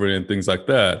self-discovery and things like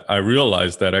that, I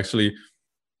realized that actually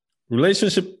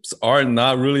relationships are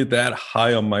not really that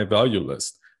high on my value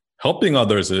list. Helping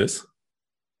others is.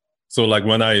 So like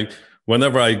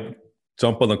whenever I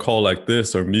jump on a call like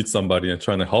this or meet somebody and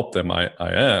trying to help them, I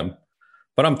am.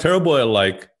 But I'm terrible at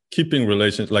like keeping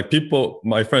relations. Like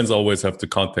my friends always have to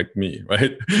contact me,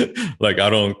 right? Like I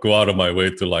don't go out of my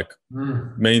way to like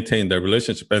maintain their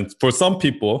relationship. And for some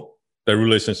people, their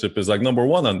relationship is like number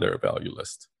 1 on their value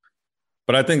list.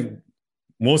 But I think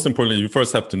most importantly, you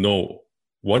first have to know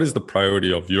what is the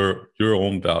priority of your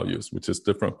own values, which is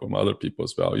different from other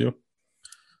people's value.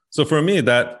 So for me,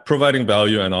 that providing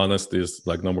value and honesty is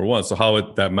like number 1. So how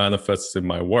that manifests in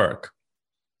my work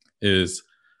is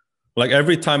like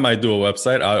every time I do a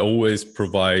website, I always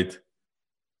provide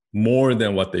more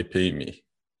than what they pay me.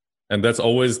 And that's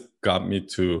always got me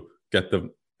to get a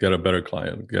better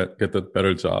client, get a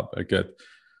better job,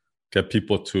 get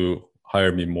people to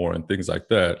hire me more and things like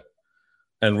that.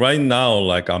 And right now,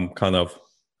 like I'm kind of,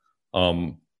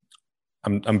 I'm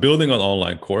building an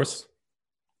online course,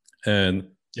 and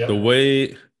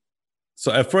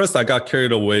so at first I got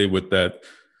carried away with that.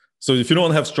 So if you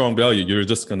don't have strong value, you're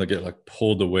just going to get like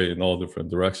pulled away in all different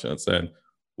directions. And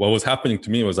what was happening to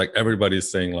me was like, everybody's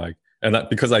saying like,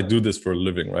 because I do this for a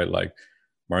living, right? Like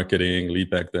marketing, lead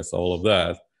magnets, all of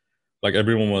that. Like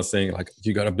everyone was saying like,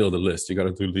 you got to build a list, you got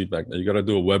to do lead magnet, you got to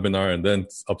do a webinar and then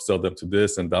upsell them to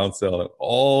this and downsell and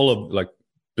all of like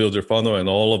build your funnel and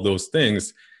all of those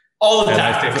things. All the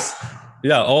tactics.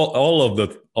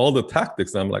 All the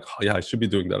tactics. And I'm like, oh yeah, I should be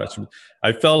doing that.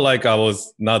 I felt like I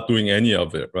was not doing any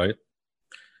of it, right?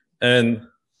 And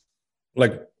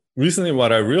like recently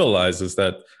what I realized is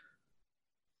that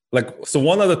like, so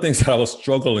one of the things that I was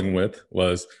struggling with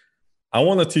was I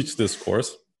want to teach this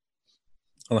course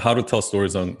on how to tell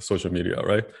stories on social media,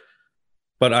 right?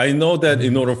 But I know that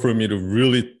in order for me to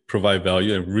really provide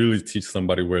value and really teach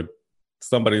somebody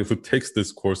who takes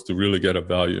this course to really get a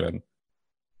value and,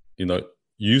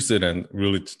 use it and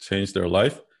really to change their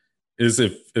life is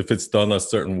if it's done a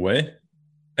certain way,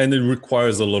 and it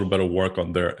requires a little bit of work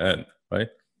on their end, right?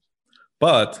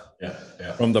 But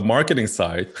from the marketing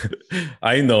side,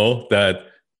 I know that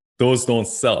those don't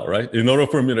sell, right? In order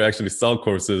for me to actually sell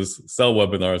courses, sell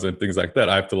webinars and things like that,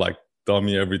 I have to like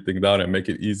dummy everything down and make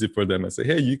it easy for them and say,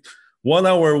 hey, you 1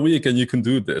 hour a week and you can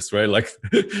do this, right? Like,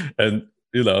 and,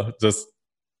 you know, just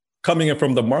coming in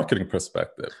from the marketing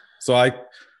perspective. So I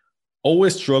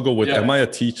always struggle with, am I a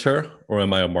teacher or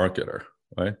am I a marketer,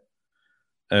 right?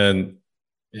 And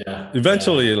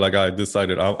eventually, like I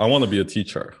decided I want to be a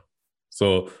teacher.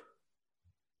 So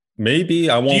maybe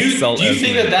I won't sell. Do you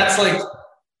think that that's like,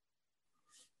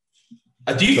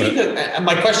 do you think that,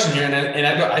 my question here, and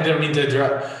I don't mean to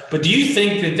interrupt, but do you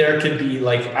think that there could be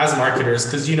like, as marketers,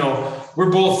 because, you know,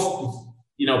 we're both,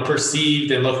 you know,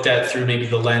 perceived and looked at through maybe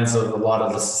the lens of a lot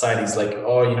of the societies, like,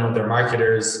 oh, you know, they're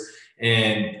marketers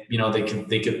and, you know, they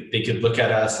could look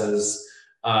at us as,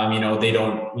 you know, they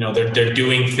don't, you know, they're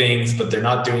doing things, but they're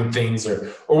not doing things or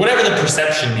whatever the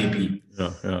perception may be.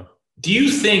 Yeah. Do you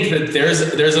think that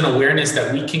there's an awareness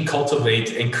that we can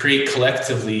cultivate and create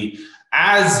collectively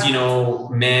as, you know,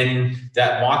 men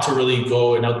that want to really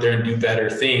go and out there and do better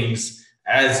things?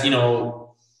 As, you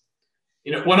know,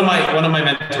 one of my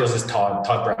mentors is Todd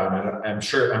Brown. I'm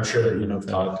sure that you know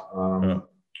Todd.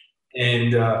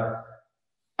 And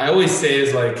I always say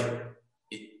is like,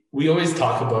 we always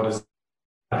talk about is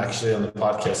actually on the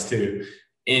podcast too.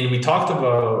 And we talked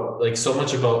about like so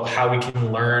much about how we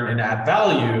can learn and add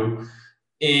value,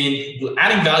 and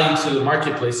adding value to the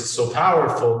marketplace is so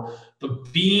powerful,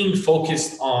 but being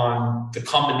focused on the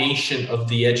combination of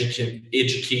the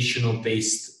educational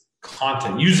based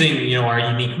content using, you know, our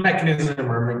unique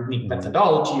mechanism or unique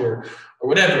methodology or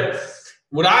whatever.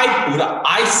 What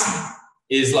I see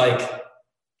is like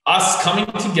us coming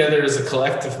together as a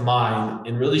collective mind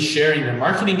and really sharing that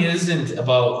marketing isn't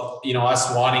about, you know,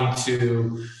 us wanting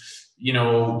to, you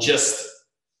know, just,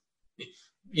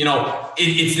 you know,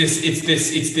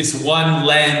 it's this one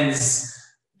lens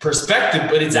perspective,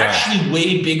 but it's actually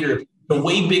way bigger, the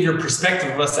way bigger perspective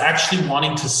of us actually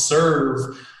wanting to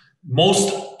serve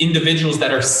most individuals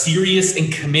that are serious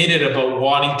and committed about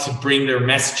wanting to bring their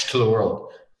message to the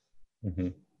world. Mm-hmm.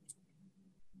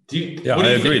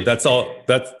 I agree. That's all.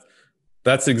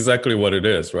 That's exactly what it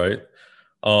is, right?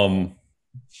 So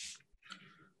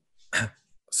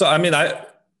I mean,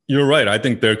 you're right. I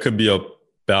think there could be a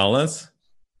balance,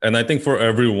 and I think for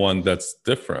everyone that's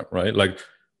different, right? Like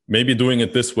maybe doing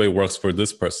it this way works for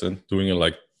this person, doing it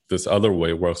like this other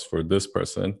way works for this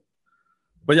person.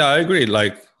 But yeah, I agree.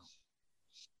 Like,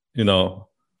 you know,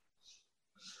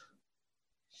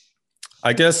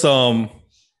 I guess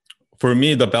for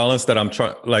me, the balance that I'm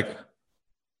trying, like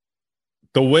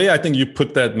the way I think you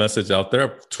put that message out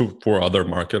there for other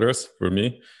marketers, for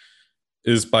me,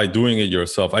 is by doing it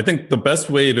yourself. I think the best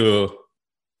way to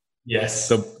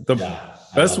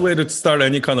best way to start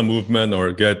any kind of movement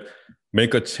or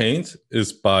make a change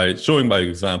is by showing by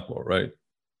example, right?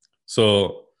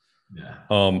 So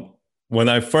when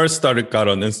I first got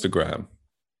on Instagram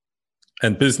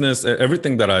and business,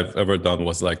 everything that I've ever done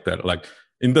was like that. Like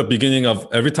in the beginning of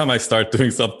every time I start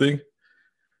doing something,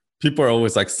 people are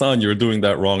always like, son, you're doing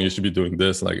that wrong. You should be doing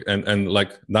this. Like, and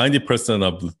like 90%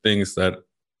 of the things that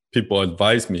people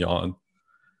advise me on,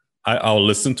 I'll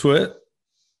listen to it.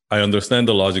 I understand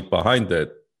the logic behind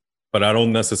it, but I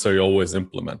don't necessarily always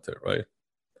implement it, right?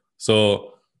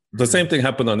 So the same thing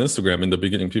happened on Instagram in the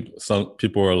beginning. Some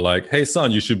people were like, hey,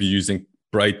 son, you should be using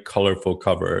bright, colorful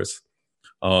covers.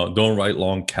 Don't write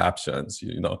long captions,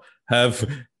 you know,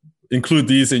 include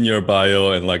these in your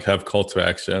bio and like have call to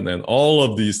action and all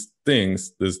of these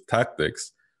things, these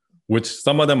tactics, which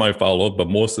some of them I followed, but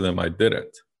most of them I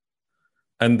didn't.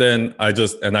 And then I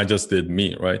just did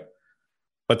me, right?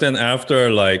 But then after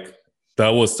like that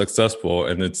was successful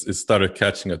and it started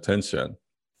catching attention,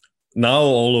 now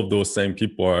all of those same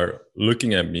people are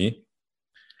looking at me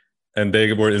and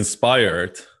they were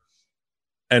inspired.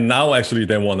 And now actually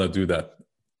they want to do that.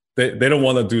 They don't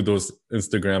want to do those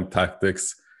Instagram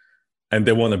tactics and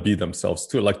they want to be themselves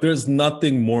too. Like there's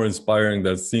nothing more inspiring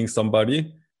than seeing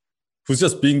somebody who's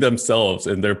just being themselves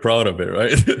and they're proud of it,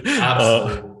 right?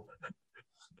 Absolutely.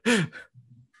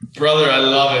 Brother, I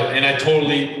love it. And I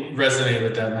totally resonate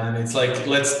with that, man. It's like,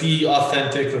 let's be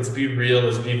authentic. Let's be real.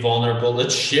 Let's be vulnerable.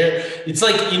 Let's share. It's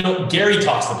like, you know, Gary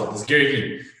talks about this, Gary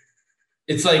Vee.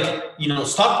 It's like, you know,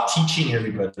 stop teaching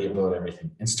everybody about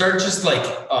everything and start just like,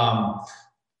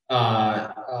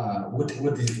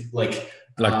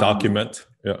 document.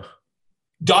 Yeah.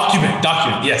 Document.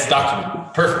 Yes.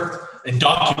 Document. Perfect. And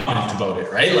document about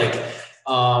it. Right. Like,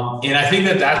 and I think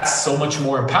that that's so much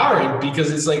more empowering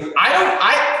because it's like,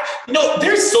 you know,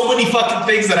 there's so many fucking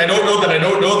things that I don't know,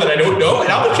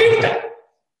 and I'm okay with that.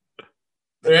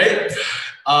 Right.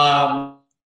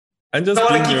 And just I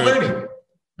want to keep learning.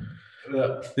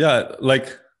 Yeah.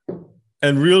 Like,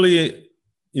 and really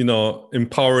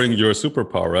empowering your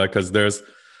superpower, right? Because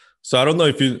so I don't know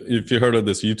if you heard of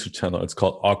this YouTube channel. It's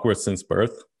called Awkward Since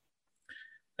Birth.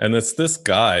 And it's this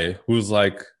guy who's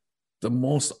like the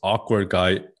most awkward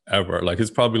guy ever. Like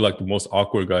he's probably like the most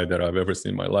awkward guy that I've ever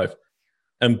seen in my life.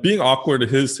 And being awkward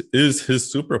is his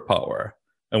superpower.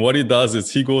 And what he does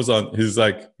is he doesn't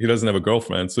have a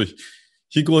girlfriend. So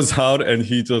he goes out and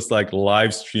he just like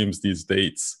live streams these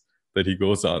dates that he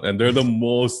goes on. And they're the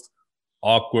most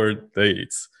awkward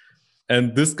dates.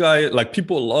 And this guy, like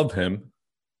people love him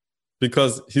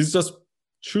because he's just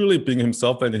truly being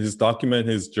himself, and he's documenting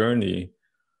his journey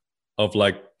of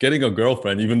like getting a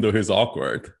girlfriend, even though he's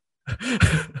awkward.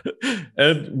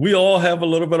 And we all have a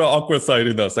little bit of awkward side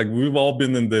in us. Like we've all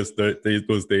been in those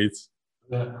dates.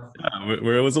 Yeah,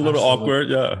 where it was a little awkward.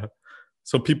 Yeah.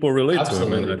 So people relate to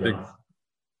him. And I think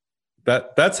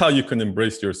that's how you can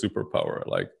embrace your superpower.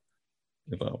 Like,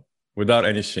 without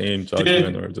any shame,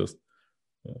 judgment, or just.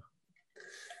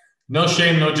 No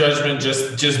shame, no judgment.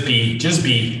 Just be.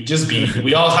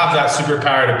 We all have that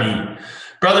superpower to be.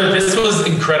 Brother, this was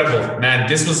incredible, man.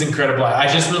 This was incredible. I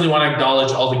just really want to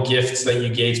acknowledge all the gifts that you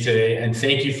gave today, and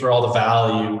thank you for all the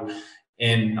value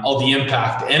and all the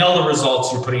impact and all the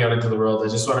results you're putting out into the world. I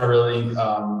just want to really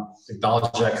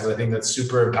acknowledge that, because I think that's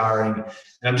super empowering. And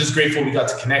I'm just grateful we got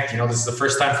to connect. This is the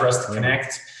first time for us to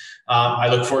connect. I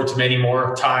look forward to many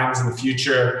more times in the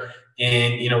future,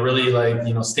 and, really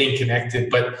staying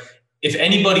connected. But if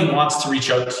anybody wants to reach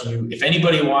out to you, if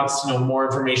anybody wants to know more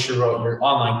information about your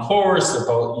online course,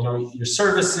 about your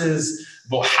services,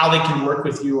 about how they can work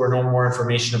with you, or know more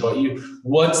information about you,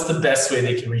 what's the best way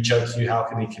they can reach out to you? How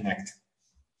can they connect?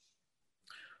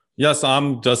 Yes,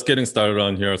 I'm just getting started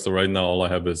on here. So right now, all I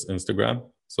have is Instagram.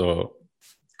 So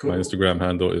cool. My Instagram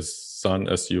handle is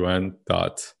sun.yi.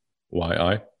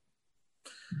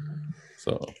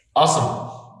 So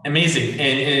awesome. Amazing.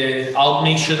 And I'll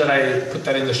make sure that I put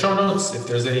that in the show notes. If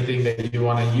there's anything that you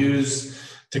want to use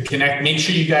to connect, make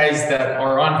sure you guys that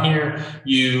are on here,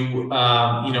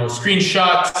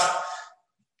 screenshot,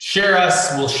 share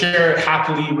us. We'll share it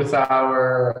happily with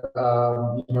our,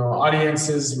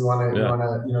 audiences. We want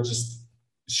to, just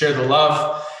share the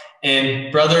love.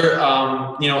 And brother,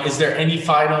 is there any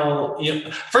final,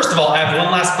 first of all, I have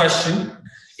one last question.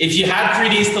 If you had 3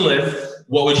 days to live,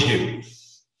 what would you do?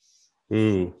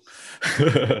 Ooh.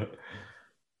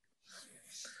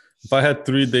 If I had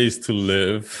 3 days to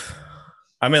live,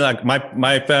 I mean, like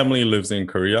my family lives in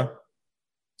Korea,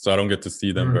 so I don't get to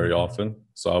see them very often.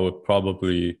 So I would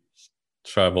probably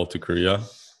travel to Korea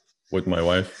with my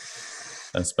wife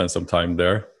and spend some time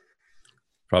there.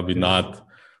 Definitely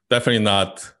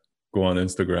not go on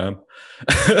Instagram.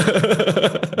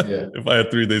 If I had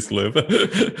 3 days to live.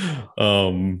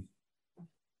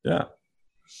 Yeah.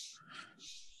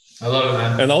 I love it,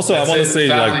 man. And also, I want to say,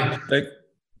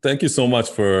 thank you so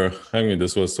much for having me.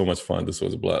 This was so much fun. This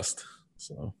was a blast.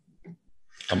 So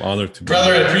I'm honored to be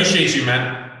Brother, I appreciate you,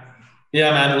 man. Yeah,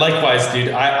 man. Likewise, dude.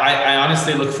 I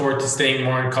honestly look forward to staying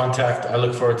more in contact. I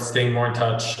look forward to staying more in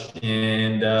touch.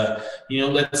 And,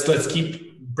 let's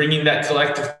keep bringing that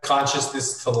collective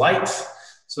consciousness to light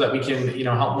so that we can,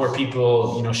 help more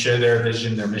people, share their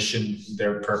vision, their mission,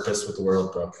 their purpose with the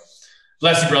world, bro.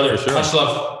 Bless you, brother. Sure. Much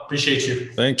love. Appreciate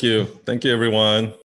you. Thank you. Thank you, everyone.